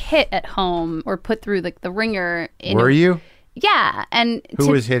 like, hit at home or put through, like, the ringer. Were you? Yeah. And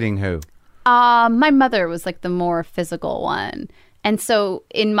who was hitting who? My mother was, like, the more physical one. And so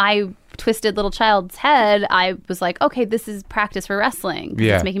in my twisted little child's head, I was like, okay, this is practice for wrestling.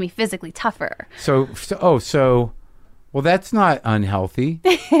 Yeah. It's making me physically tougher. So, well, that's not unhealthy.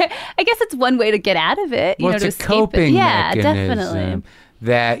 I guess it's one way to get out of it. Well, it's a coping mechanism. Yeah, definitely.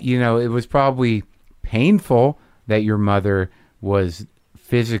 That, it was probably painful that your mother was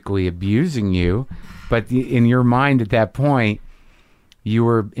physically abusing you, but in your mind at that point, you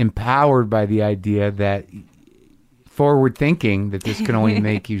were empowered by the idea that forward thinking that this can only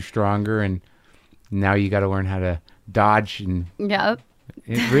make you stronger, and now you got to learn how to dodge. And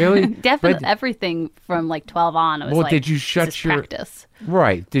really definitely everything from like 12 on. It was did you shut your practice?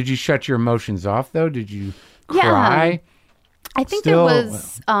 Right? Did you shut your emotions off though? Did you cry? I think there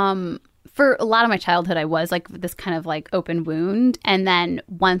was for a lot of my childhood, I was like this kind of like open wound, and then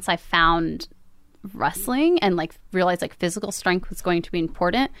once I found wrestling and like realized like physical strength was going to be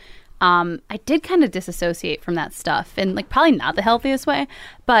important, I did kind of disassociate from that stuff, and like probably not the healthiest way,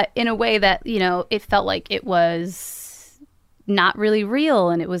 but in a way that, you know, it felt like it was not really real,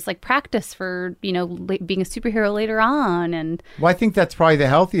 and it was like practice for, you know, being a superhero later on. And well, I think that's probably the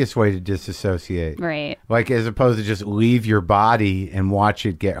healthiest way to disassociate, right? Like as opposed to just leave your body and watch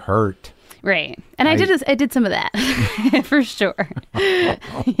it get hurt. Right. And I did some of that for sure.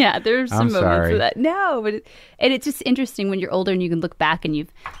 Yeah, there's some moments of that. No, but it's just interesting when you're older and you can look back and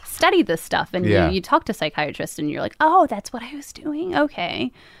you've studied this stuff, and you talk to psychiatrists and you're like, oh, that's what I was doing.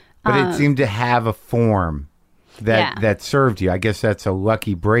 Okay. But it seemed to have a form that served you. I guess that's a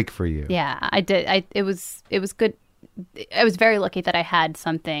lucky break for you. Yeah, I did. It was good. I was very lucky that I had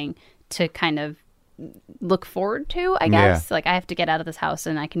something to kind of look forward to, I guess. Like, I have to get out of this house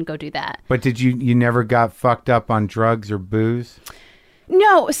and I can go do that. But did you never got fucked up on drugs or booze?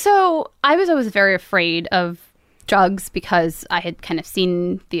 No. So I was always very afraid of drugs because I had kind of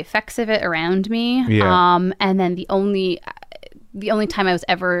seen the effects of it around me. Yeah. And then the only time I was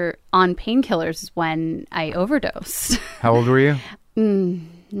ever on painkillers is when I overdosed. How old were you?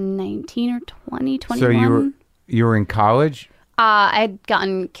 19 or 20, 21. So you were in college? I'd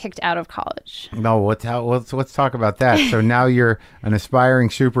gotten kicked out of college. No, let's talk about that. So now you're an aspiring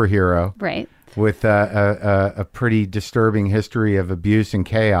superhero, right? With a pretty disturbing history of abuse and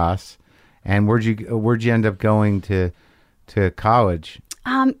chaos. And where'd you end up going to college?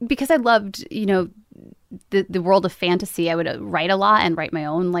 Because I loved, you know, the world of fantasy. I would write a lot and write my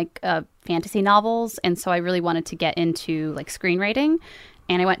own like fantasy novels, and so I really wanted to get into like screenwriting.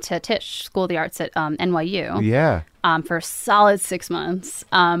 And I went to Tisch, School of the Arts at NYU. Yeah. For a solid 6 months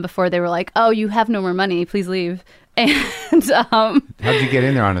before they were like, "Oh, you have no more money. Please leave." And how'd you get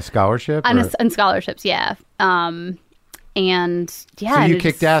in there, on a scholarship? On scholarships, yeah. So you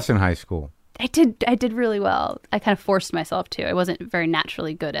kicked ass in high school. I did really well. I kind of forced myself to. I wasn't very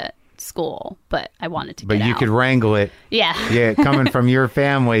naturally good at school, but I wanted to. But you could wrangle it. Yeah. Yeah, coming from your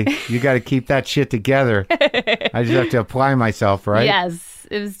family, you got to keep that shit together. I just have to apply myself, right? Yes.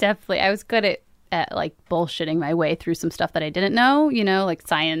 It was definitely, I was good at like bullshitting my way through some stuff that I didn't know, you know, like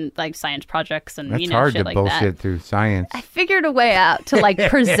science projects and, that's you know, hard shit to like bullshit that. Through science. I figured a way out to like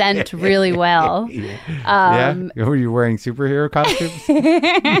present really well. Were you wearing superhero costumes?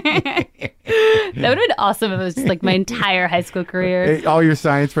 That would have been awesome if it was just like my entire high school career. All your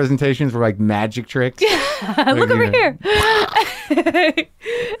science presentations were like magic tricks. Look over here.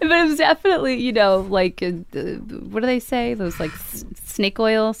 But it was definitely, you know, like, what do they say? Those like snake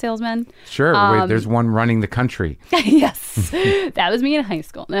oil salesmen? Sure. Wait, there's one running the country. Yes. That was me in high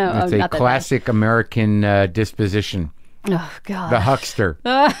school. No, it's a classic American disposition. Oh, God. The huckster.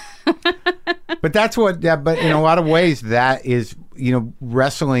 But that's what, but in a lot of ways, that is, you know,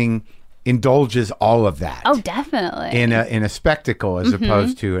 wrestling indulges all of that. Oh, definitely. In a spectacle as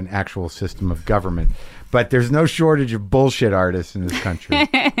opposed to an actual system of government. But there's no shortage of bullshit artists in this country.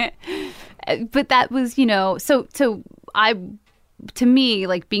 But that was, you know, to me,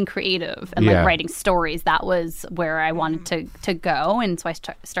 like being creative and like writing stories, that was where I wanted to go. And so I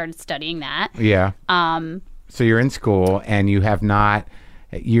started studying that. Yeah. So you're in school and you have not,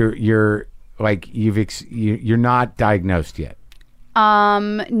 you're not diagnosed yet.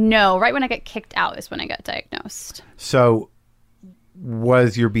 No, right when I got kicked out is when I got diagnosed. So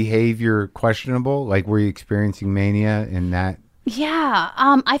was your behavior questionable? Like, were you experiencing mania in that? Yeah.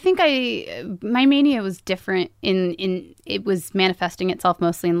 I think my mania was different in it was manifesting itself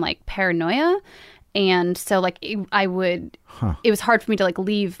mostly in like paranoia. And so like it was hard for me to like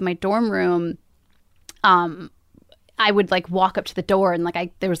leave my dorm room. I would like walk up to the door and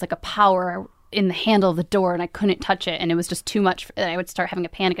like there was like a power in the handle of the door and I couldn't touch it, and it was just too much that I would start having a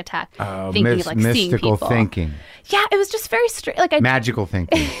panic attack, thinking like seeing mystical people. Thinking. Yeah, it was just very straight, like magical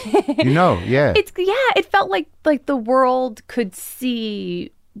thinking. You know, yeah. It felt like the world could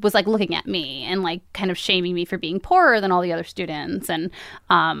see, was like looking at me and like kind of shaming me for being poorer than all the other students. And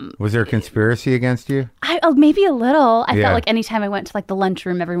was there a conspiracy against you? Maybe a little. I felt like anytime I went to like the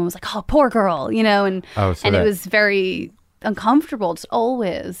lunchroom, everyone was like, "Oh, poor girl," you know, and it was very uncomfortable, just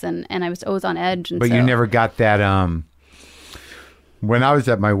always, and I was always on edge. And but so, you never got that. When I was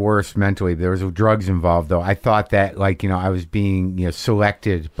at my worst mentally, there was drugs involved. Though I thought that, like, I was being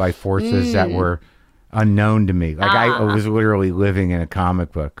selected by forces that were unknown to me. Like I was literally living in a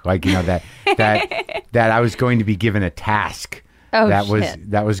comic book. Like that I was going to be given a task. That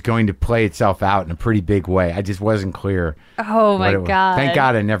was going to play itself out in a pretty big way. I just wasn't clear. Oh my God. Thank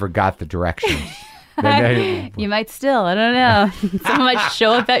God I never got the directions. You might still. I don't know. Someone might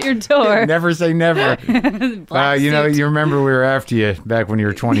show up at your door. Never say never. You remember we were after you back when you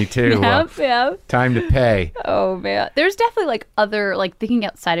were 22. Yep. Time to pay. Oh man, there's definitely like other like thinking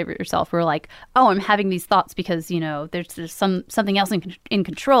outside of yourself. Where like, oh, I'm having these thoughts because there's something else in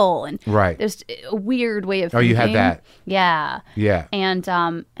control, and right. There's a weird way of thinking. You had that. Yeah. Yeah. And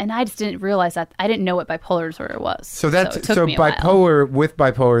I just didn't realize that. I didn't know what bipolar disorder was. So that's it took me a bipolar. With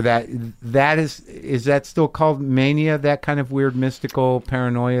bipolar, that is that still called mania? That kind of weird mystical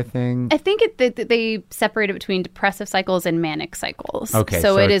paranoia thing? I think they separate it between depressive cycles and manic cycles. Okay,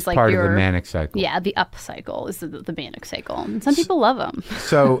 so it is like part of the manic cycle. Yeah, the up cycle is the manic cycle. And some people love them.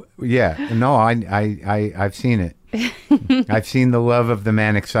 So yeah, no, I've seen it. I've seen the love of the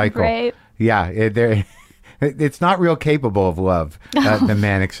manic cycle. Right. Yeah, it's not real capable of love. The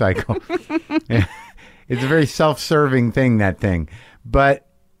manic cycle. It's a very self-serving thing. That thing, but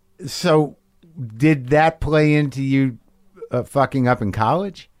so. Did that play into you fucking up in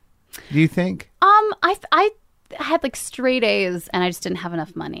college? Do you think? I had like straight A's and I just didn't have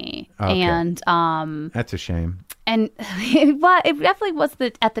enough money. Okay. And that's a shame. And it definitely was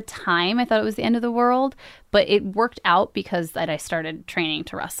at the time I thought it was the end of the world, but it worked out because I started training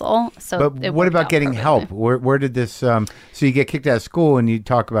to wrestle. So, but what about getting help? Where did this? So you get kicked out of school and you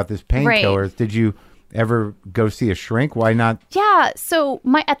talk about this painkillers. Right. Did you ever go see a shrink? Why not? Yeah. So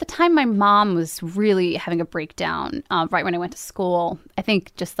at the time, my mom was really having a breakdown right when I went to school. I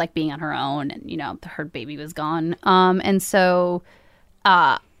think just like being on her own and, her baby was gone. And so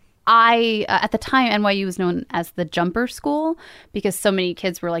I, at the time, NYU was known as the jumper school because so many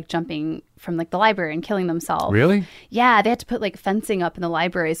kids were like jumping from like the library and killing themselves. Really? Yeah. They had to put like fencing up in the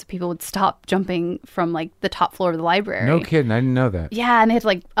library so people would stop jumping from like the top floor of the library. No kidding. I didn't know that. Yeah. And they had to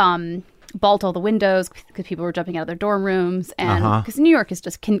like, bolt all the windows because people were jumping out of their dorm rooms, and because New York is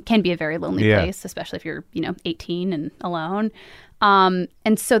just can be a very lonely place, especially if you're 18 and alone. And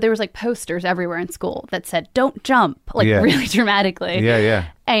so there was like posters everywhere in school that said "Don't jump," like really dramatic,ly. Yeah.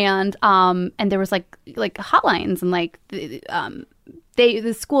 And there was like hotlines and like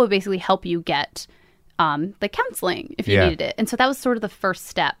the school would basically help you get the counseling if you needed it. And so that was sort of the first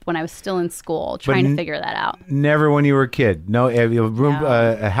step when I was still in school trying to figure that out. Never when you were a kid. No,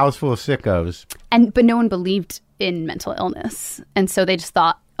 a house full of sickos. But no one believed in mental illness. And so they just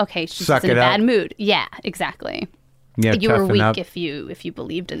thought, okay, she's just in a bad mood. Yeah, exactly. Yeah, you were weak if you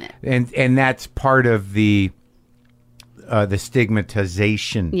believed in it. And that's part of the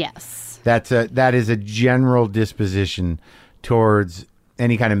stigmatization. Yes. That is a general disposition towards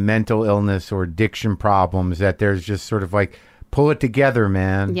any kind of mental illness or addiction problems, that there's just sort of like, pull it together,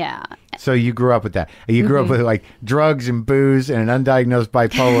 man. Yeah. So you grew up with that. You grew up with like drugs and booze and an undiagnosed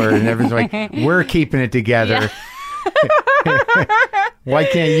bipolar, and everyone's like, we're keeping it together. Why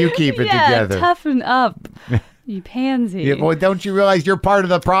can't you keep it together? Toughen up, you pansy. Yeah, well, don't you realize you're part of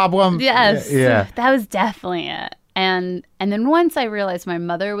the problem? Yes. Yeah. That was definitely it. And then once I realized my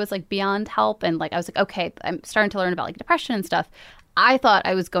mother was like beyond help, and like I was like, okay, I'm starting to learn about like depression and stuff. I thought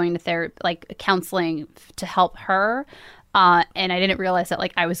I was going to therapy, like counseling to help her. And I didn't realize that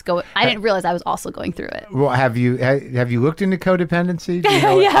I didn't realize I was also going through it. Well, have you looked into codependency? Yeah.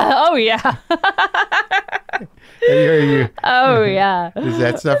 Oh yeah. Oh yeah. Does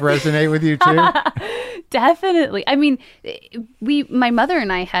that stuff resonate with you too? Definitely. I mean, my mother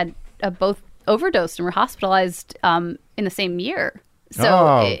and I had both overdosed and were hospitalized in the same year.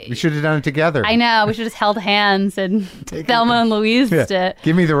 So we should have done it together. I know. We should have held hands and Thelma and Louised it.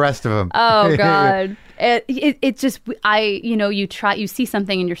 Give me the rest of them. Oh God. It just, you see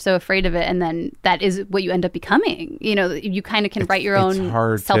something and you're so afraid of it, and then that is what you end up becoming. You kind of can write your own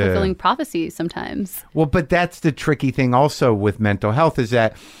self-fulfilling prophecies sometimes. Well, but that's the tricky thing also with mental health, is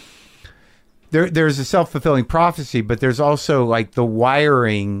that there's a self-fulfilling prophecy, but there's also like the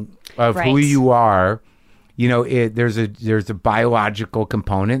wiring of who you are. There's a biological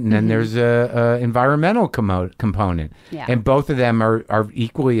component, and then there's a environmental component. Yeah. And both of them are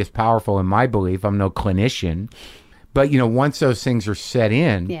equally as powerful in my belief. I'm no clinician, but once those things are set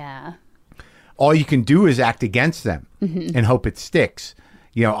in, all you can do is act against them and hope it sticks,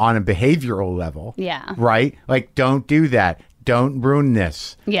 on a behavioral level. Yeah. Right? Like, don't do that. Don't ruin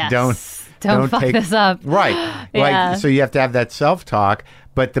this. Yes. don't fuck this up. Right. Yeah. Like, so you have to have that self-talk,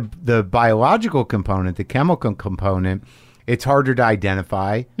 but the biological component, the chemical component, it's harder to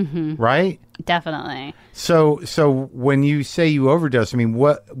identify, right? Definitely. So when you say you overdose, I mean,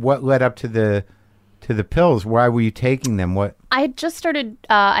 what led up to the pills? Why were you taking them? What? I had just started,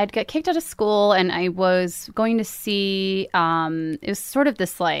 I'd got kicked out of school and I was going to see, it was sort of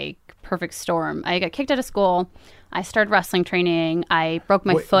this like perfect storm. I got kicked out of school. I started wrestling training. I broke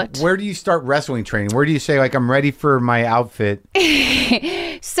my foot. Where do you start wrestling training? Where do you say, like, I'm ready for my outfit?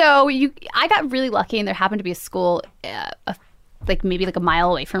 So I got really lucky and there happened to be a school maybe a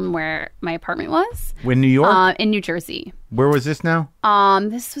mile away from where my apartment was. In New York? In New Jersey. Where was this now?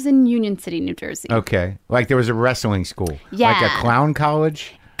 This was in Union City, New Jersey. Okay. Like there was a wrestling school. Yeah. Like a clown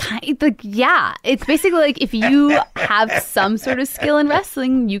college? Yeah. It's basically like if you have some sort of skill in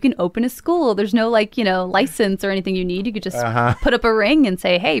wrestling, you can open a school. There's no license or anything you need. You could just put up a ring and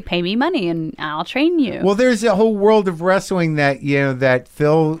say, hey, pay me money and I'll train you. Well, there's a whole world of wrestling that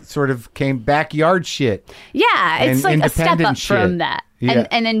Phil sort of came backyard shit. Yeah. It's like a step up shit. from that. Yeah.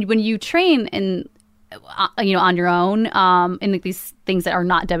 And then when you train on your own in like these things that are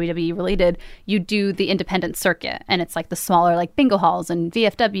not WWE related, you do the independent circuit, and it's like the smaller like bingo halls and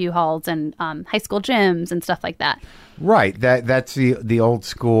VFW halls and high school gyms and stuff like that. Right. That's the old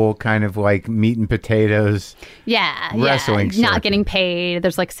school kind of like meat and potatoes. Yeah. Wrestling circuit. Not getting paid.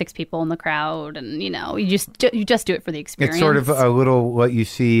 There's like 6 people in the crowd, and you just do it for the experience. It's sort of a little what you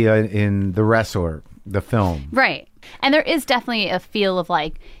see in The Wrestler, the film. Right. And there is definitely a feel of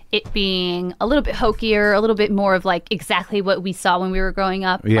like it being a little bit hokier, a little bit more of like exactly what we saw when we were growing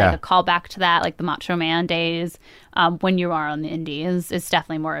up. Yeah. Like a callback to that, like the Macho Man days when you are on the indies. It's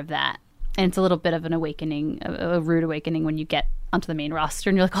definitely more of that. And it's a little bit of an awakening, a rude awakening when you get onto the main roster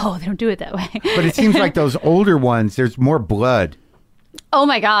and you're like, oh, they don't do it that way. But it seems like those older ones, there's more blood. Oh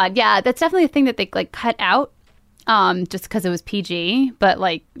my God. Yeah. That's definitely a thing that they like cut out just because it was PG. But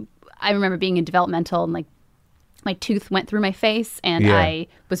like I remember being in developmental and like my tooth went through my face and I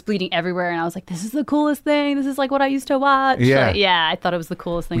was bleeding everywhere and I was like, this is the coolest thing. This is like what I used to watch. Yeah. Like, I thought it was the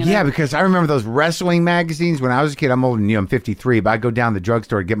coolest thing. Yeah, because I remember those wrestling magazines when I was a kid. I'm older than you. I'm 53, but I'd go down to the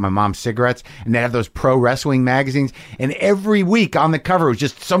drugstore to get my mom cigarettes and they have those pro wrestling magazines. And every week on the cover was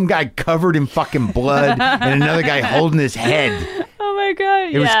just some guy covered in fucking blood and another guy holding his head. Oh my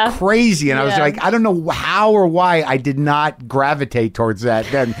God. It was crazy. And I was like, I don't know how or why I did not gravitate towards that.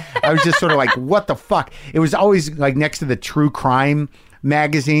 Then I was just sort of like, what the fuck? It was always like next to the true crime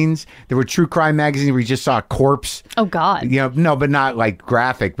magazines. There were true crime magazines where you just saw a corpse. Oh God. No, but not like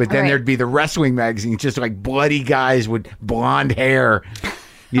graphic. But then there'd be the wrestling magazines, just like bloody guys with blonde hair.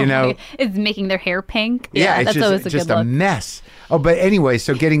 It's making their hair pink. Yeah, that's always just good look. a mess. Oh, but anyway,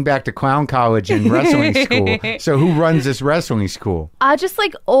 so getting back to clown college and wrestling school. So who runs this wrestling school? Just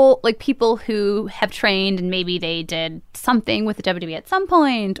like old, like people who have trained and maybe they did something with the WWE at some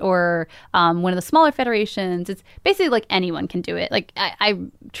point or one of the smaller federations. It's basically like anyone can do it. Like I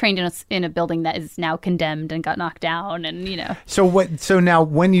trained in a building that is now condemned and got knocked down, and So now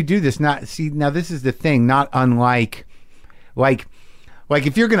when you do this, now this is the thing. Not unlike, like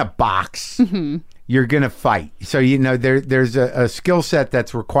if you're gonna box. Mm-hmm. You're going to fight. So, there's a skill set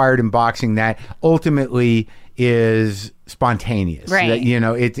that's required in boxing that ultimately is spontaneous. Right.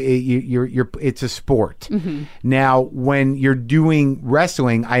 It's a sport. Mm-hmm. Now, when you're doing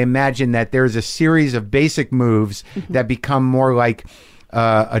wrestling, I imagine that there's a series of basic moves that become more like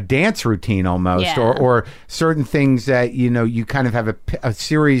a dance routine almost, or certain things that, you kind of have a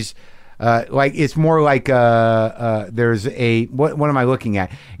series. Like it's more like there's what am I looking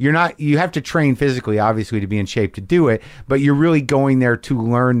at? You have to train physically, obviously, to be in shape to do it, but you're really going there to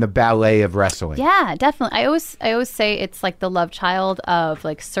learn the ballet of wrestling. Yeah, definitely. I always say it's like the love child of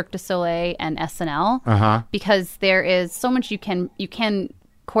like Cirque du Soleil and SNL, because there is so much you can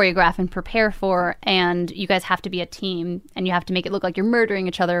choreograph and prepare for, and you guys have to be a team and you have to make it look like you're murdering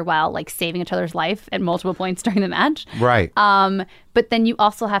each other while like saving each other's life at multiple points during the match. Right. But then you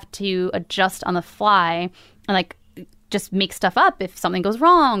also have to adjust on the fly and like just make stuff up if something goes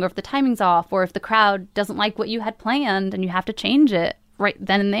wrong or if the timing's off or if the crowd doesn't like what you had planned and you have to change it right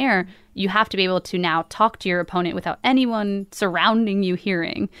then and there. You have to be able to now talk to your opponent without anyone surrounding you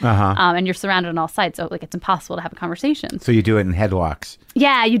hearing. And you're surrounded on all sides, so like it's impossible to have a conversation. So you do it in headlocks.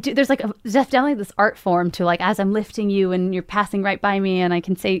 Yeah, you do. There's like there's definitely this art form to like as I'm lifting you and you're passing right by me and I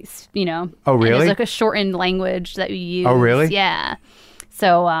can say, Oh, really? There's like a shortened language that you use. Oh, really? Yeah.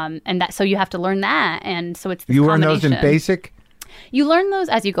 So so you have to learn that, and so it's this you learn those in basic. You learn those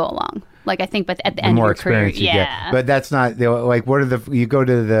as you go along. Like I think, but at the end more of your career, experience you get. But that's not like what are you go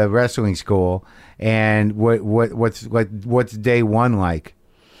to the wrestling school and what's day one like?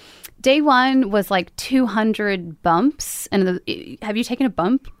 Day one was like 200 bumps. And have you taken a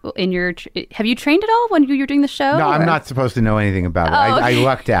bump in your... have you trained at all when you were doing the show? No, I'm not supposed to know anything about it. I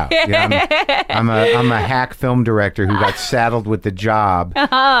lucked out. You know, I'm a hack film director who got saddled with the job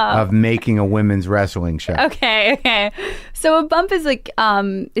of making a women's wrestling show. Okay. So a bump is like,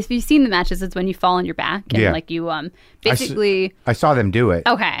 if you've seen the matches, it's when you fall on your back and like you basically... I saw them do it.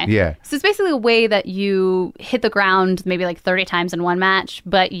 Okay. Yeah. So it's basically a way that you hit the ground maybe like 30 times in one match,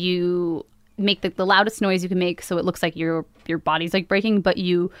 but you make the loudest noise you can make so it looks like your body's like breaking, but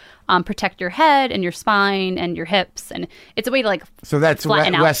you protect your head and your spine and your hips, and it's a way to like so that's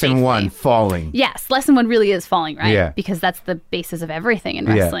lesson one, falling. Yes, lesson one really is falling, right? Yeah. Because that's the basis of everything in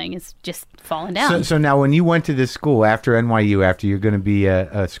wrestling is just falling down. So now when you went to this school after NYU, after you're going to be a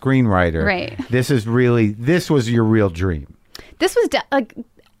screenwriter, right? This was your real dream. This was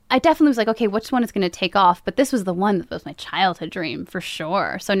I definitely was like, okay, which one is going to take off? But this was the one that was my childhood dream for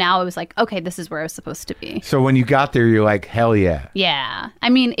sure. So now I was like, okay, this is where I was supposed to be. So when you got there, you're like, hell yeah. Yeah. I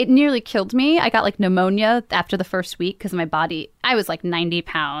mean, it nearly killed me. I got like pneumonia after the first week because my body, I was like 90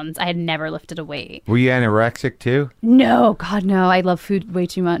 pounds. I had never lifted a weight. Were you anorexic too? No, God, no. I love food way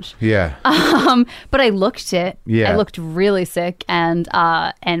too much. Yeah. But I looked it. Yeah. I looked really sick and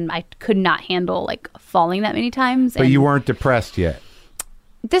I could not handle like falling that many times. But you weren't depressed yet.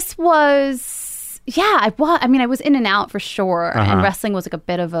 This was, I was in and out for sure. And wrestling was like a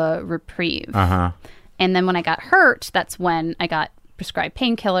bit of a reprieve. And then when I got hurt, that's when I got prescribed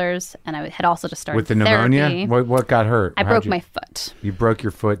painkillers. And I had also just started with the pneumonia? What got hurt? I broke my foot. You broke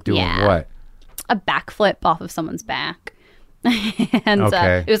your foot doing what? A backflip off of someone's back. And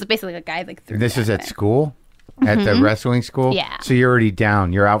it was basically a guy like threw This is at school? At the wrestling school? Yeah. So you're already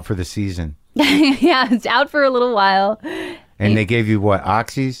down. You're out for the season. Yeah, it's out for a little while. And they gave you what,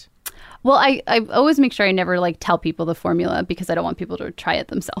 oxys? Well, I always make sure I never like tell people the formula because I don't want people to try it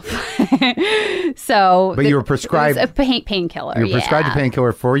themselves. But you were prescribed a painkiller. You were prescribed a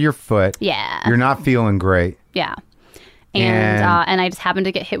painkiller for your foot. Yeah. You're not feeling great. Yeah. And I just happened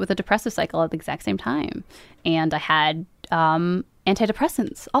to get hit with a depressive cycle at the exact same time. And I had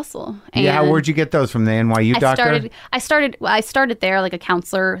antidepressants also. And where'd you get those from the NYU doctor? I started there like a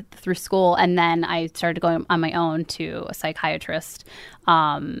counselor through school, and then I started going on my own to a psychiatrist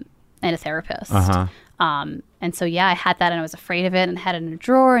and a therapist. And so I had that, and I was afraid of it, and had it in a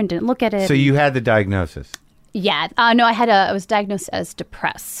drawer, and didn't look at it. So you had the diagnosis. Yeah. No, I was diagnosed as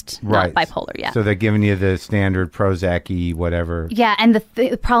depressed, not bipolar. Yeah. So they're giving you the standard Prozac-y, whatever. Yeah. And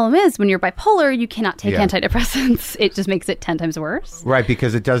the problem is when you're bipolar, you cannot take antidepressants. It just makes it 10 times worse. Right.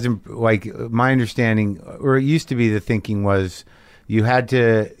 Because it doesn't, like my understanding, or it used to be the thinking was you had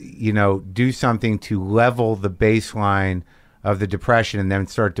to, do something to level the baseline of the depression and then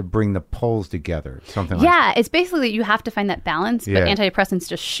start to bring the poles together, something like that. Yeah, it's basically that you have to find that balance, but antidepressants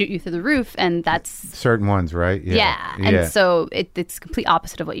just shoot you through the roof, and that's... Certain ones, right? Yeah. And so it's complete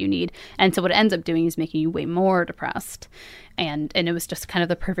opposite of what you need. And so what it ends up doing is making you way more depressed. And it was just kind of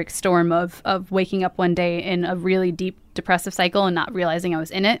the perfect storm of waking up one day in a really deep depressive cycle and not realizing I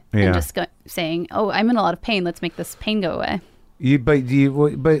was in it, and just saying, oh, I'm in a lot of pain, let's make this pain go away.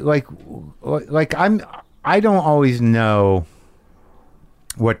 I don't always know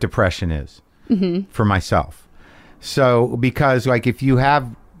what depression is for myself. So, because like if you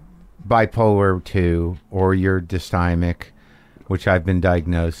have bipolar 2 or you're dysthymic, which I've been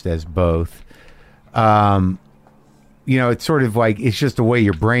diagnosed as both, it's sort of like, it's just the way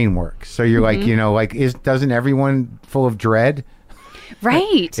your brain works. So you're like, doesn't everyone full of dread?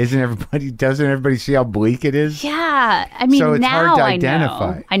 Right. Doesn't everybody see how bleak it is? Yeah. I mean, so it's now hard to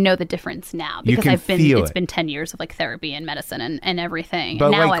identify. I know the difference now because it's been 10 years of like therapy and medicine and everything. But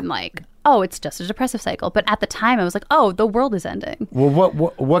and now I'm like, oh, it's just a depressive cycle. But at the time I was like, oh, the world is ending. Well,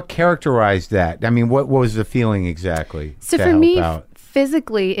 what characterized that? I mean, what was the feeling exactly? So for me,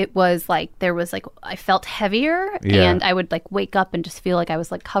 physically, it was like there was like I felt heavier, and I would like wake up and just feel like I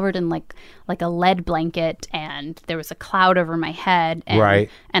was like covered in like a lead blanket, and there was a cloud over my head, and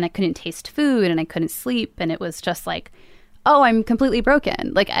I couldn't taste food, and I couldn't sleep, and it was just like, oh, I'm completely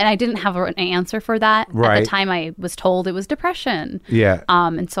broken. Like, and I didn't have an answer for that at the time. I was told it was depression. Yeah.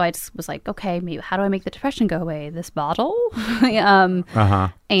 And so I just was like, okay, maybe how do I make the depression go away? This bottle. And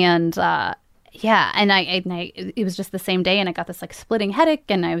I it was just the same day, and I got this like splitting headache,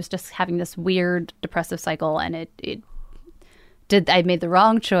 and I was just having this weird depressive cycle, and I made the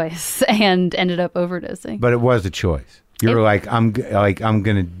wrong choice and ended up overdosing. But it was a choice. You were like, I'm going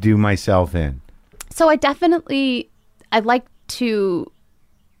to do myself in. So I like to,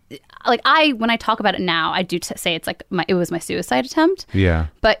 like when I talk about it now, I do say it's like it was my suicide attempt. Yeah.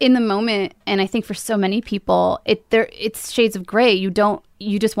 But in the moment, and I think for so many people, it's shades of gray. You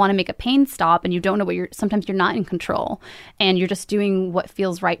just want to make a pain stop, and you don't know sometimes you're not in control, and you're just doing what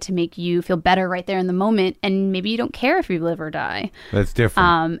feels right to make you feel better right there in the moment, and maybe you don't care if you live or die. That's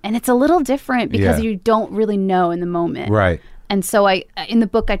different. And it's a little different because you don't really know in the moment. Right. And so in the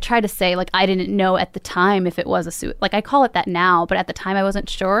book, I try to say, like, I didn't know at the time if it was a suicide. Like, I call it that now, but at the time I wasn't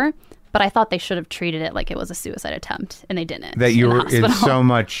sure. But I thought they should have treated it like it was a suicide attempt, and they didn't. That you were in so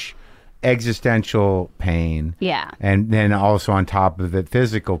much existential pain. Yeah. And then also on top of it,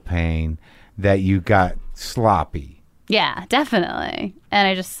 physical pain, that you got sloppy. Yeah, definitely. And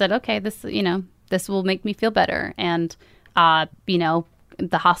I just said, okay, this will make me feel better. And,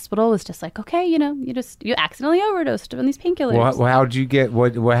 the hospital was just like, okay, you accidentally overdosed on these painkillers. Well, how'd you get,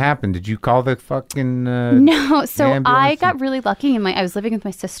 what happened? Did you call the fucking No, so ambulance? I got really lucky. I was living with my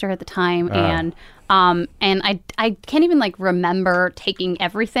sister at the time, and I can't even like remember taking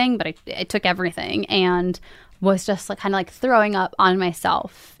everything, but I took everything and was just like kind of like throwing up on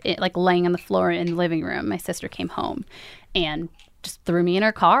myself, like laying on the floor in the living room. My sister came home and just threw me in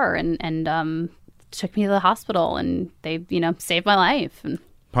her car and took me to the hospital, and they, saved my life. And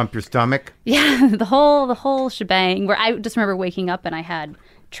pump your stomach? Yeah, the whole shebang, where I just remember waking up and I had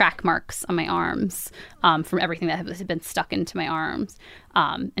track marks on my arms from everything that had been stuck into my arms.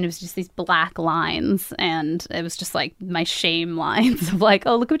 And it was just these black lines, and it was just like my shame lines of like,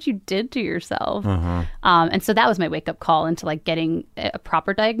 oh, look what you did to yourself. Uh-huh. And so that was my wake-up call into like getting a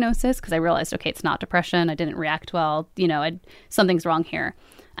proper diagnosis, because I realized, okay, it's not depression. I didn't react well. Something's wrong here.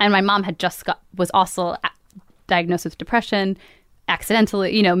 And my mom had was also diagnosed with depression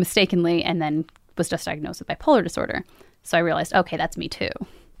accidentally, mistakenly, and then was just diagnosed with bipolar disorder. So I realized, okay, that's me too.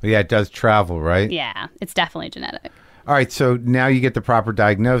 Yeah, it does travel, right? Yeah, it's definitely genetic. All right, so now you get the proper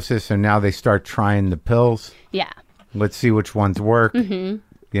diagnosis, and now they start trying the pills. Yeah. Let's see which ones work. Mm-hmm.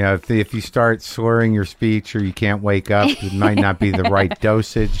 If you start slurring your speech or you can't wake up, it might not be the right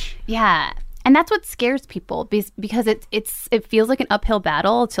dosage. Yeah. And that's what scares people, because it feels like an uphill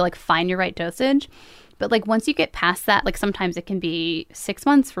battle to like find your right dosage. But like once you get past that, like sometimes it can be 6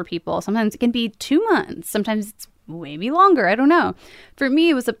 months for people. Sometimes it can be 2 months. Sometimes it's maybe longer. I don't know. For me,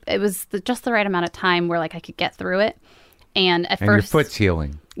 it was just the right amount of time where like I could get through it. And first, your foot's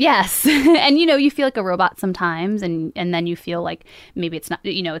healing. Yes. And you feel like a robot sometimes, and then you feel like maybe it's not,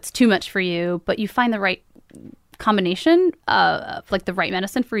 it's too much for you, but you find the right combination of like the right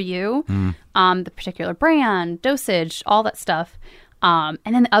medicine for you, the particular brand, dosage, all that stuff. And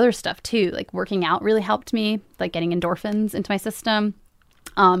then the other stuff too, like working out really helped me, like getting endorphins into my system.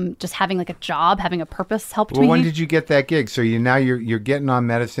 Just having like a job, having a purpose helped me. Well, when did you get that gig? So you're getting on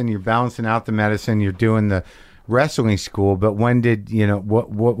medicine, you're balancing out the medicine, you're doing the wrestling school, but when did, what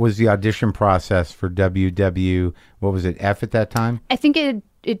was the audition process for WW? What was it, F at that time? I think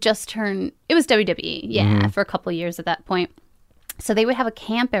it just turned, it was WWE, for a couple of years at that point. So they would have a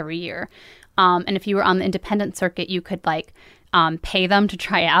camp every year. And if you were on the independent circuit, you could like pay them to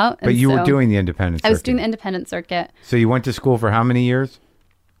try out. But you were doing the independent circuit. I was doing the independent circuit. So you went to school for how many years?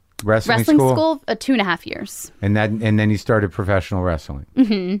 Wrestling school 2.5 years. And then you started professional wrestling.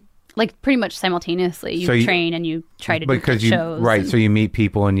 Mm-hmm. Like pretty much simultaneously. You train and you try to do shows. Right. So you meet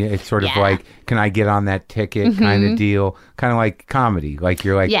people and it's sort of like, can I get on that ticket kind of deal? Kind of like comedy. Like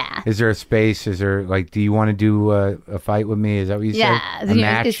you're like, is there a space? Is there like, do you want to do a fight with me? Is that what you said?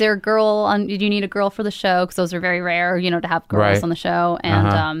 Yeah. Is there a girl did you need a girl for the show? Because those are very rare, to have girls on the show.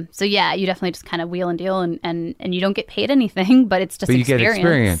 And so yeah, you definitely just kind of wheel and deal and you don't get paid anything, but it's just you get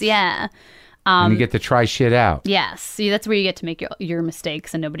experience. Yeah. And you get to try shit out. Yes. See, that's where you get to make your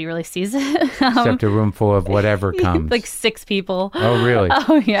mistakes and nobody really sees it. Except a room full of whatever comes. Like 6 people. Oh, really?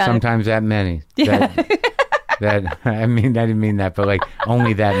 Oh, yeah. Sometimes that many. Yeah. I didn't mean that, but like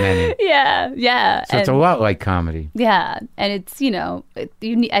only that many. Yeah, yeah. So it's a lot like comedy. Yeah. And it's,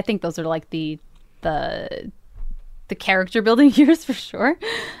 I think those are like the character building years for sure.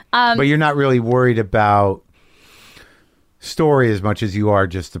 But you're not really worried about story as much as you are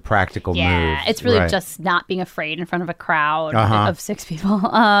just the practical moves. Yeah, it's really just not being afraid in front of a crowd of 6 people,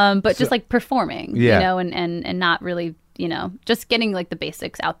 but just like performing, and not really, just getting like the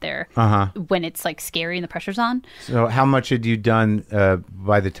basics out there when it's like scary and the pressure's on. So how much had you done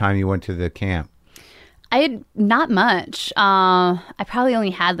by the time you went to the camp? I had not much. I probably only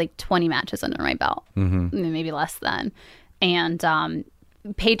had like 20 matches under my belt, maybe less than. And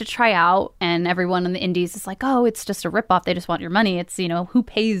paid to try out, and everyone in the indies is like, oh, it's just a ripoff. They just want your money. It's,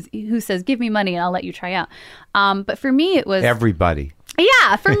 who says, give me money and I'll let you try out. But for me, it was... Everybody.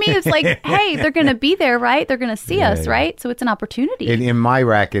 Yeah, for me, it's like, hey, they're going to be there, right? They're going to see us, right? So it's an opportunity. In my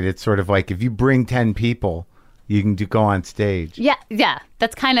racket, it's sort of like if you bring 10 people, you can go on stage. Yeah.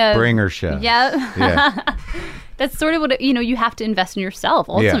 That's kind of... Bringer show. Yeah. That's sort of what, you have to invest in yourself,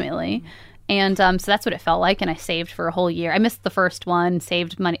 ultimately. Yeah. And so that's what it felt like. And I saved for a whole year. I missed the first one,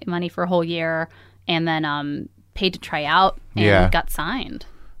 saved money for a whole year, and then paid to try out and got signed.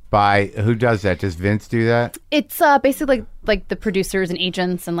 By who does that? Does Vince do that? It's basically like the producers and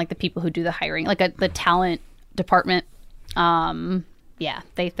agents and like the people who do the hiring, like the talent department.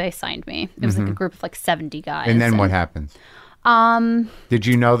 They signed me. It was like a group of like 70 guys. And then what happens? Did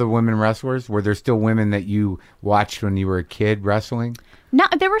you know the women wrestlers? Were there still women that you watched when you were a kid wrestling? No,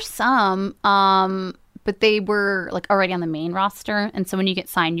 there were some. But they were like already on the main roster, and so when you get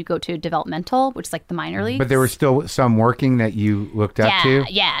signed, you go to developmental, which is like the minor leagues. But there were still some working that you looked up to.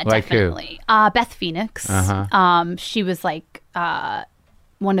 Yeah, like definitely. Who? Beth Phoenix. She was like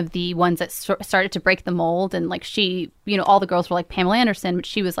one of the ones that started to break the mold, and like she, all the girls were like Pamela Anderson, but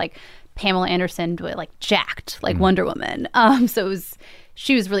she was like Pamela Anderson, like jacked, like Wonder Woman. So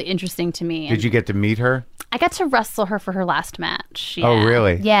she was really interesting to me. Did you get to meet her? I got to wrestle her for her last match. Yeah. Oh,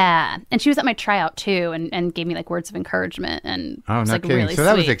 really? Yeah. And she was at my tryout, too, and gave me, like, words of encouragement. And oh, was, no like, kidding. really so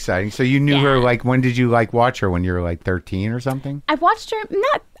that was exciting. So you knew her, like, when did you, like, watch her? When you were, like, 13 or something? I watched her,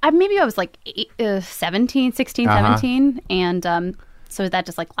 maybe I was, like, 16, 17. And so that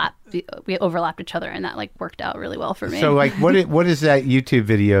just, like, we overlapped each other, and that, like, worked out really well for me. So, like, what is that YouTube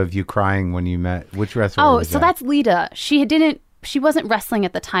video of you crying when you met? Which wrestler was that? That's Lita. She wasn't wrestling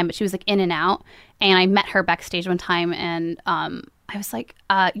at the time, but she was like in and out. And I met her backstage one time, and I was like,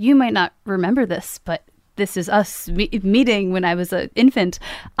 you might not remember this, but this is us meeting when I was an infant.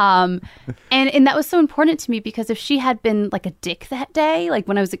 And that was so important to me because if she had been like a dick that day, like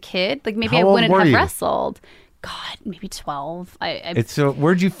when I was a kid, like maybe I wouldn't have wrestled. God, maybe 12.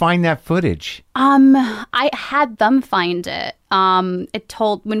 Where'd you find that footage? I had them find it.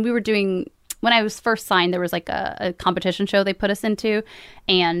 When I was first signed, there was like a competition show they put us into,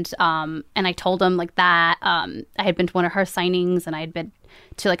 and I told them like that I had been to one of her signings, and I had been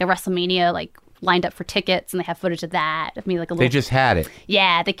to like a WrestleMania, like lined up for tickets, and they have footage of that of me like a little. They just had it.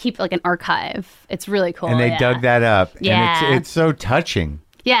 Yeah, they keep like an archive. It's really cool. And they dug that up. Yeah, and it's so touching.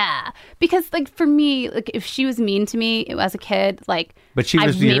 Yeah, because like for me, like if she was mean to me as a kid, like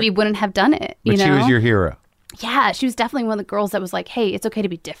I maybe wouldn't have done it. But she was your hero. Yeah, she was definitely one of the girls that was like, hey, it's okay to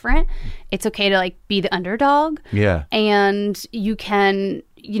be different. It's okay to like be the underdog. Yeah. And you can,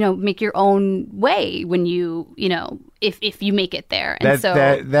 make your own way when if you make it there. And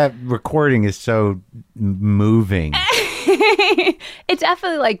that recording is so moving. It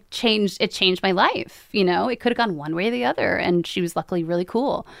definitely like changed my life. It could have gone one way or the other. And she was luckily really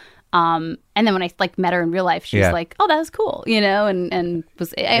cool. And then when I like met her in real life, she was like, "Oh, that was cool," and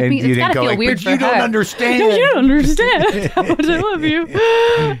was. I mean, it's gotta feel weird. But you don't understand. You don't understand how much I love you.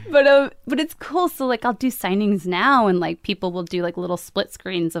 But it's cool. So like, I'll do signings now, and like people will do like little split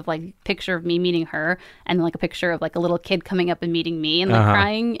screens of like picture of me meeting her, and like a picture of like a little kid coming up and meeting me and like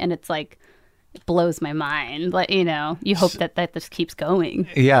crying, and it's like. It blows my mind. Like, you hope that this keeps going.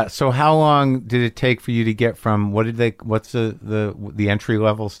 Yeah. So how long did it take for you to get from what's the entry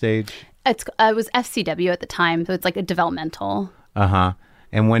level stage? It was FCW at the time, so it's like a developmental.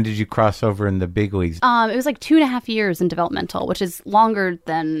 And when did you cross over in the big leagues? It was like 2.5 years in developmental, which is longer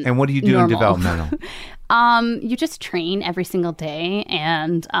than And what do you do normal. in developmental? You just train every single day,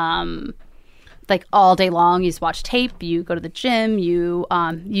 and like all day long. You just watch tape. You go to the gym. You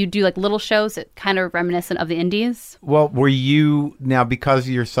do like little shows that kind of reminiscent of the indies. Well, were you now because of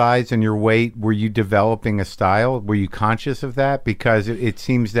your size and your weight? Were you developing a style? Were you conscious of that? Because it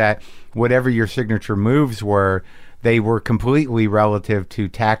seems that whatever your signature moves were, they were completely relative to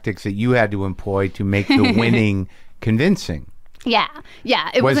tactics that you had to employ to make the winning convincing. Yeah.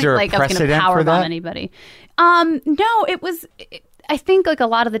 It was wasn't there like a I was going to precedent for that? powerbomb anybody. No, it was. I think like a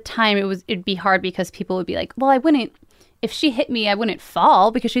lot of the time it'd be hard because people would be like, well, I wouldn't, if she hit me, I wouldn't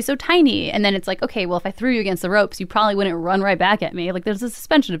fall because she's so tiny. And then it's like, okay, well, if I threw you against the ropes, you probably wouldn't run right back at me. Like there's a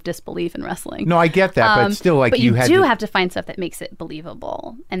suspension of disbelief in wrestling. No, I get that, but still like but you have to find stuff that makes it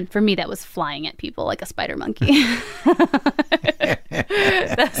believable. And for me, that was flying at people like a spider monkey.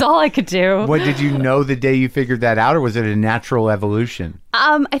 That's all I could do. What did you know the day you figured that out, or was it a natural evolution?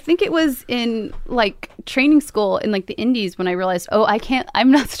 I think it was in like training school in like the indies when I realized,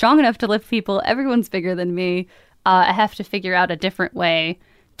 I'm not strong enough to lift people. Everyone's bigger than me. I have to figure out a different way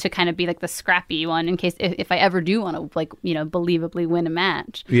to kind of be like the scrappy one in case if I ever do want to like, believably win a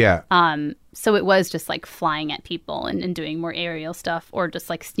match. Yeah. So it was just like flying at people and doing more aerial stuff or just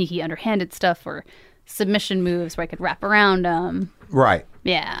like sneaky underhanded stuff or submission moves where I could wrap around them. Right.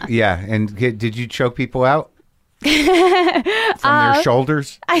 Yeah. Yeah. And did you choke people out? From their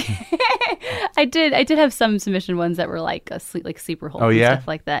shoulders? I did have some submission ones that were like sleeper holds and stuff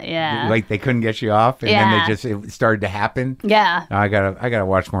like that. Yeah. Like they couldn't get you off and then it started to happen? Yeah. I gotta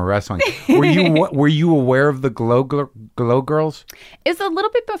watch more wrestling. Were you aware of the Glow Girls? It's a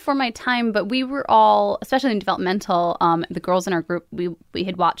little bit before my time, but we were all, especially in developmental, the girls in our group, we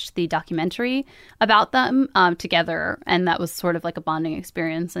had watched the documentary about them together, and that was sort of like a bonding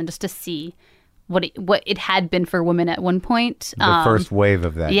experience, and just to see what it had been for women at one point. The first wave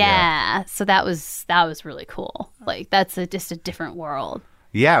of that. Yeah. So that was really cool. Like that's just a different world.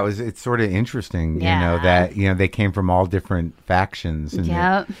 Yeah, it's sort of interesting, that they came from all different factions.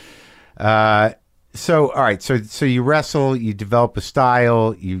 And so all right, so you wrestle, you develop a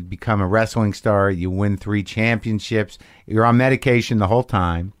style, you become a wrestling star, you win 3 championships. You're on medication the whole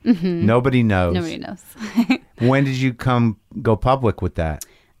time. Mm-hmm. Nobody knows. When did you go public with that?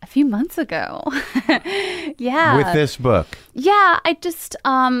 A few months ago. Yeah. With this book. Yeah, I just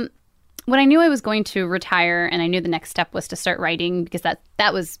when I knew I was going to retire and I knew the next step was to start writing, because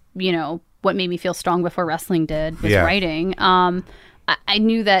that was, what made me feel strong before wrestling was writing. I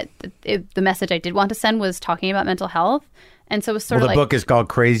knew that the message I did want to send was talking about mental health. And so it was sort of the book is called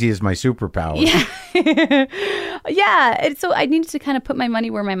Crazy is My Superpower. Yeah. Yeah. And so I needed to kind of put my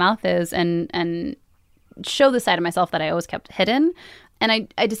money where my mouth is and show the side of myself that I always kept hidden. And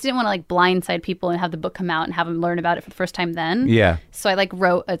I just didn't want to like blindside people and have the book come out and have them learn about it for the first time then. Yeah. So I like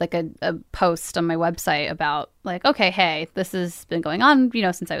wrote a post on my website about like, okay, hey, this has been going on,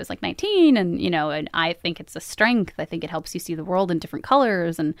 since I was like 19, and and I think it's a strength. I think it helps you see the world in different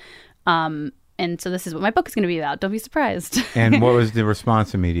colors, and so this is what my book is going to be about. Don't be surprised. And what was the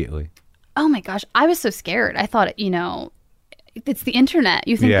response immediately? Oh my gosh, I was so scared. I thought, it's the internet.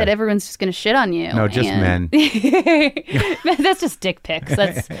 You think that everyone's just going to shit on you. No, just men. That's just dick pics.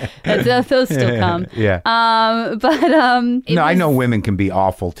 Those still come. Yeah. I know women can be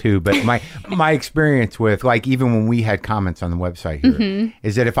awful too, but my experience with, like, even when we had comments on the website here,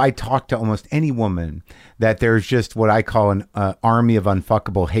 is that if I talk to almost any woman, that there's just what I call an army of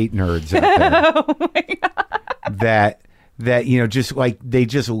unfuckable hate nerds out there. Oh my God. That just like they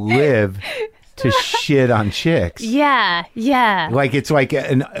just live to shit on chicks. Yeah, yeah. Like it's like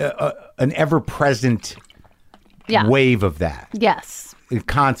an ever-present wave of that. Yes.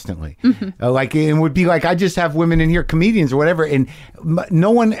 Constantly. Mm-hmm. Like it would be like, I just have women in here, comedians or whatever, and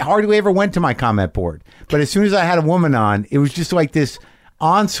no one hardly ever went to my comment board. But as soon as I had a woman on, it was just like this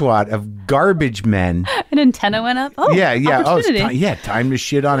onslaught of garbage men. An antenna went up. Oh, yeah. Time to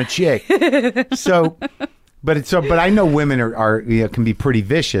shit on a chick. But I know women are can be pretty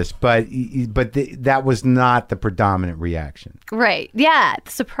vicious, but that was not the predominant reaction. Right. Yeah.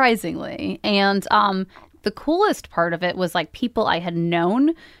 Surprisingly. And the coolest part of it was like people I had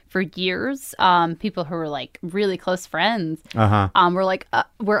known for years, people who were like really close friends, were like,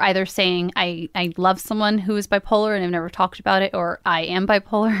 were either saying, I love someone who is bipolar and I've never talked about it, or I am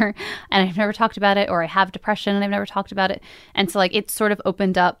bipolar and I've never talked about it, or I have depression and I've never talked about it. And so like it sort of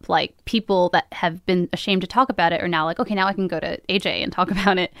opened up, like people that have been ashamed to talk about it are now like, okay, now I can go to AJ and talk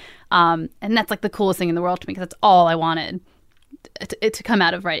about it. And that's like the coolest thing in the world to me, because that's all I wanted to come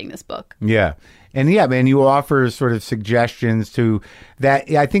out of writing this book. Yeah. And yeah, man, you offer sort of suggestions to that.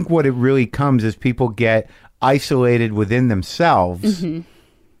 I think what it really comes is people get isolated within themselves,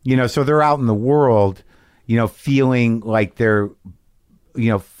 so they're out in the world, feeling like they're,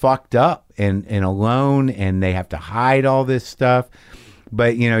 fucked up and alone, and they have to hide all this stuff.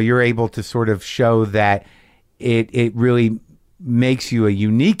 But, you're able to sort of show that it really makes you a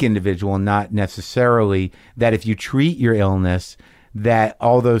unique individual, not necessarily that if you treat your illness, that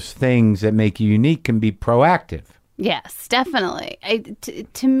all those things that make you unique can be proactive. Yes, definitely.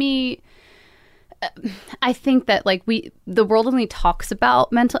 To me, I think that like the world only talks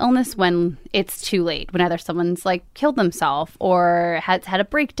about mental illness when it's too late, when either someone's like killed themselves or has had a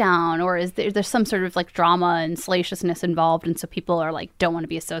breakdown, or there's some sort of like drama and salaciousness involved, and so people are like don't want to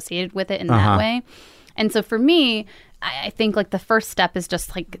be associated with it in that way. And so for me, I think like the first step is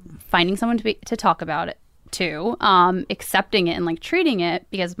just like finding someone to talk about it to, accepting it and like treating it,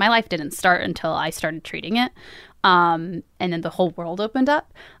 because my life didn't start until I started treating it. And then the whole world opened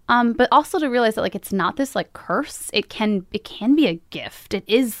up. But also to realize that like it's not this like curse. It can be a gift. It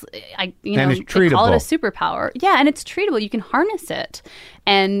is, and it's treatable. They call it a superpower. Yeah, and it's treatable. You can harness it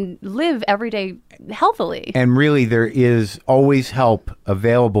and live every day healthily. And really, there is always help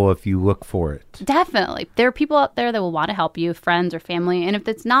available if you look for it. Definitely. There are people out there that will want to help you, friends or family. And if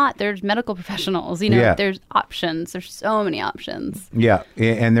it's not, there's medical professionals. There's options. There's so many options. Yeah.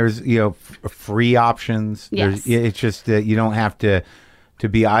 And there's, free options. Yes. It's just that you don't have to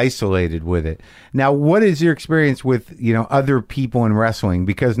be isolated with it. Now, what is your experience with, other people in wrestling?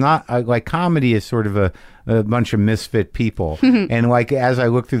 Because not like comedy is sort of a bunch of misfit people. And like, as I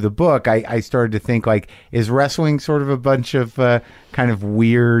look through the book, I started to think like, is wrestling sort of a bunch of kind of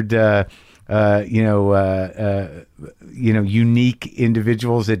weird, unique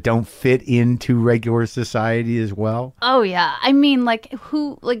individuals that don't fit into regular society as well? Oh, yeah. I mean,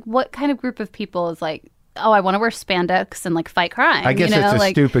 what kind of group of people is like, oh, I want to wear spandex and like fight crime. I guess it's a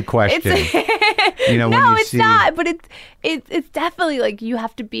stupid question. No, it's not. But it's definitely like you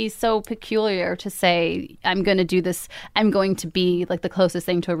have to be so peculiar to say, I'm going to do this. I'm going to be like the closest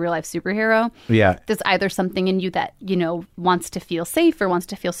thing to a real life superhero. Yeah. There's either something in you that, wants to feel safe or wants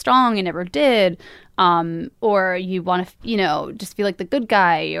to feel strong and never did. Or you want to, just feel like the good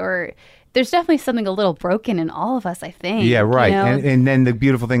guy, or there's definitely something a little broken in all of us, I think. Yeah, right. And then the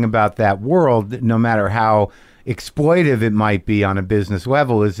beautiful thing about that world, no matter how exploitive it might be on a business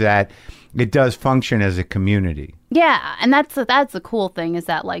level, is that it does function as a community. Yeah, and that's the cool thing, is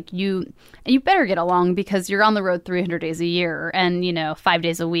that like you better get along, because you're on the road 300 days a year and 5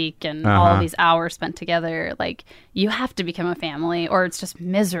 days a week and all of these hours spent together. Like, you have to become a family or it's just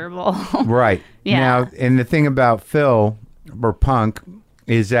miserable. Right. Yeah. Now, and the thing about Phil or Punk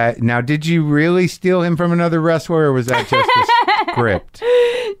is that, now, did you really steal him from another wrestler, or was that just a script?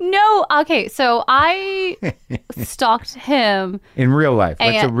 No. Okay, so I stalked him. In real life?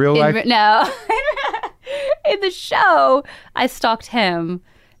 That's a real life? No. In the show, I stalked him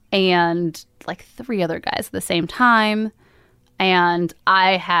and like 3 other guys at the same time. And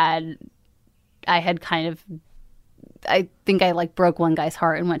I think I like broke one guy's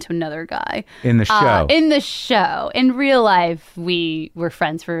heart and went to another guy. In the show? In the show. In real life, we were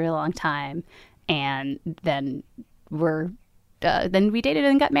friends for a really long time. And then then we dated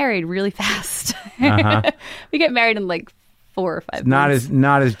and got married really fast. We get married in like 4 or 5 months.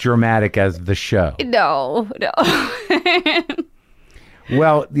 Not as dramatic as the show. No.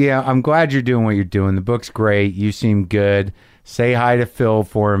 Well, yeah, I'm glad you're doing what you're doing. The book's great. You seem good. Say hi to Phil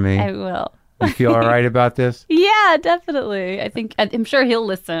for me. I will. You feel all right about this? Yeah, definitely. I'm sure he'll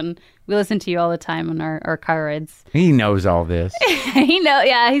listen. We listen to you all the time on our car rides. He knows all this. He knows.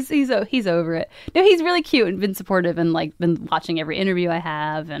 Yeah, he's over it. No, he's really cute and been supportive and like been watching every interview I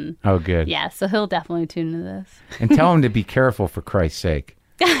have. And oh, good. Yeah, so he'll definitely tune into this. And tell him to be careful, for Christ's sake.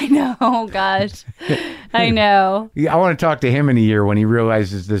 I know. Oh, gosh. I know. Yeah, I want to talk to him in a year when he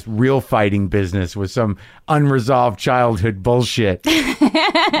realizes this real fighting business was some unresolved childhood bullshit.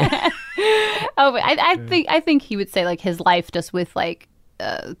 Oh, I think he would say like his life just with like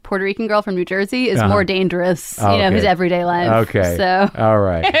a Puerto Rican girl from New Jersey is more dangerous, his everyday life. Okay. So. All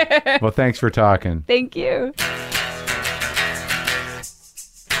right. Well, thanks for talking. Thank you.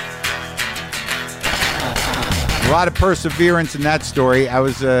 A lot of perseverance in that story. It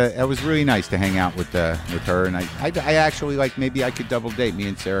was really nice to hang out with her, and I actually like, maybe I could double date. Me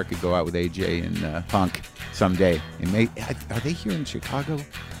and Sarah could go out with AJ and Punk someday. And are they here in Chicago?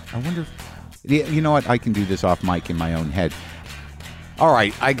 I wonder. You know what? I can do this off mic in my own head. All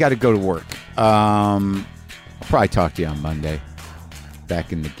right, I got to go to work. I'll probably talk to you on Monday.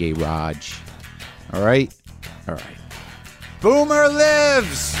 Back in the garage. All right. Boomer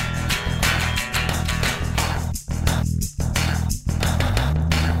lives.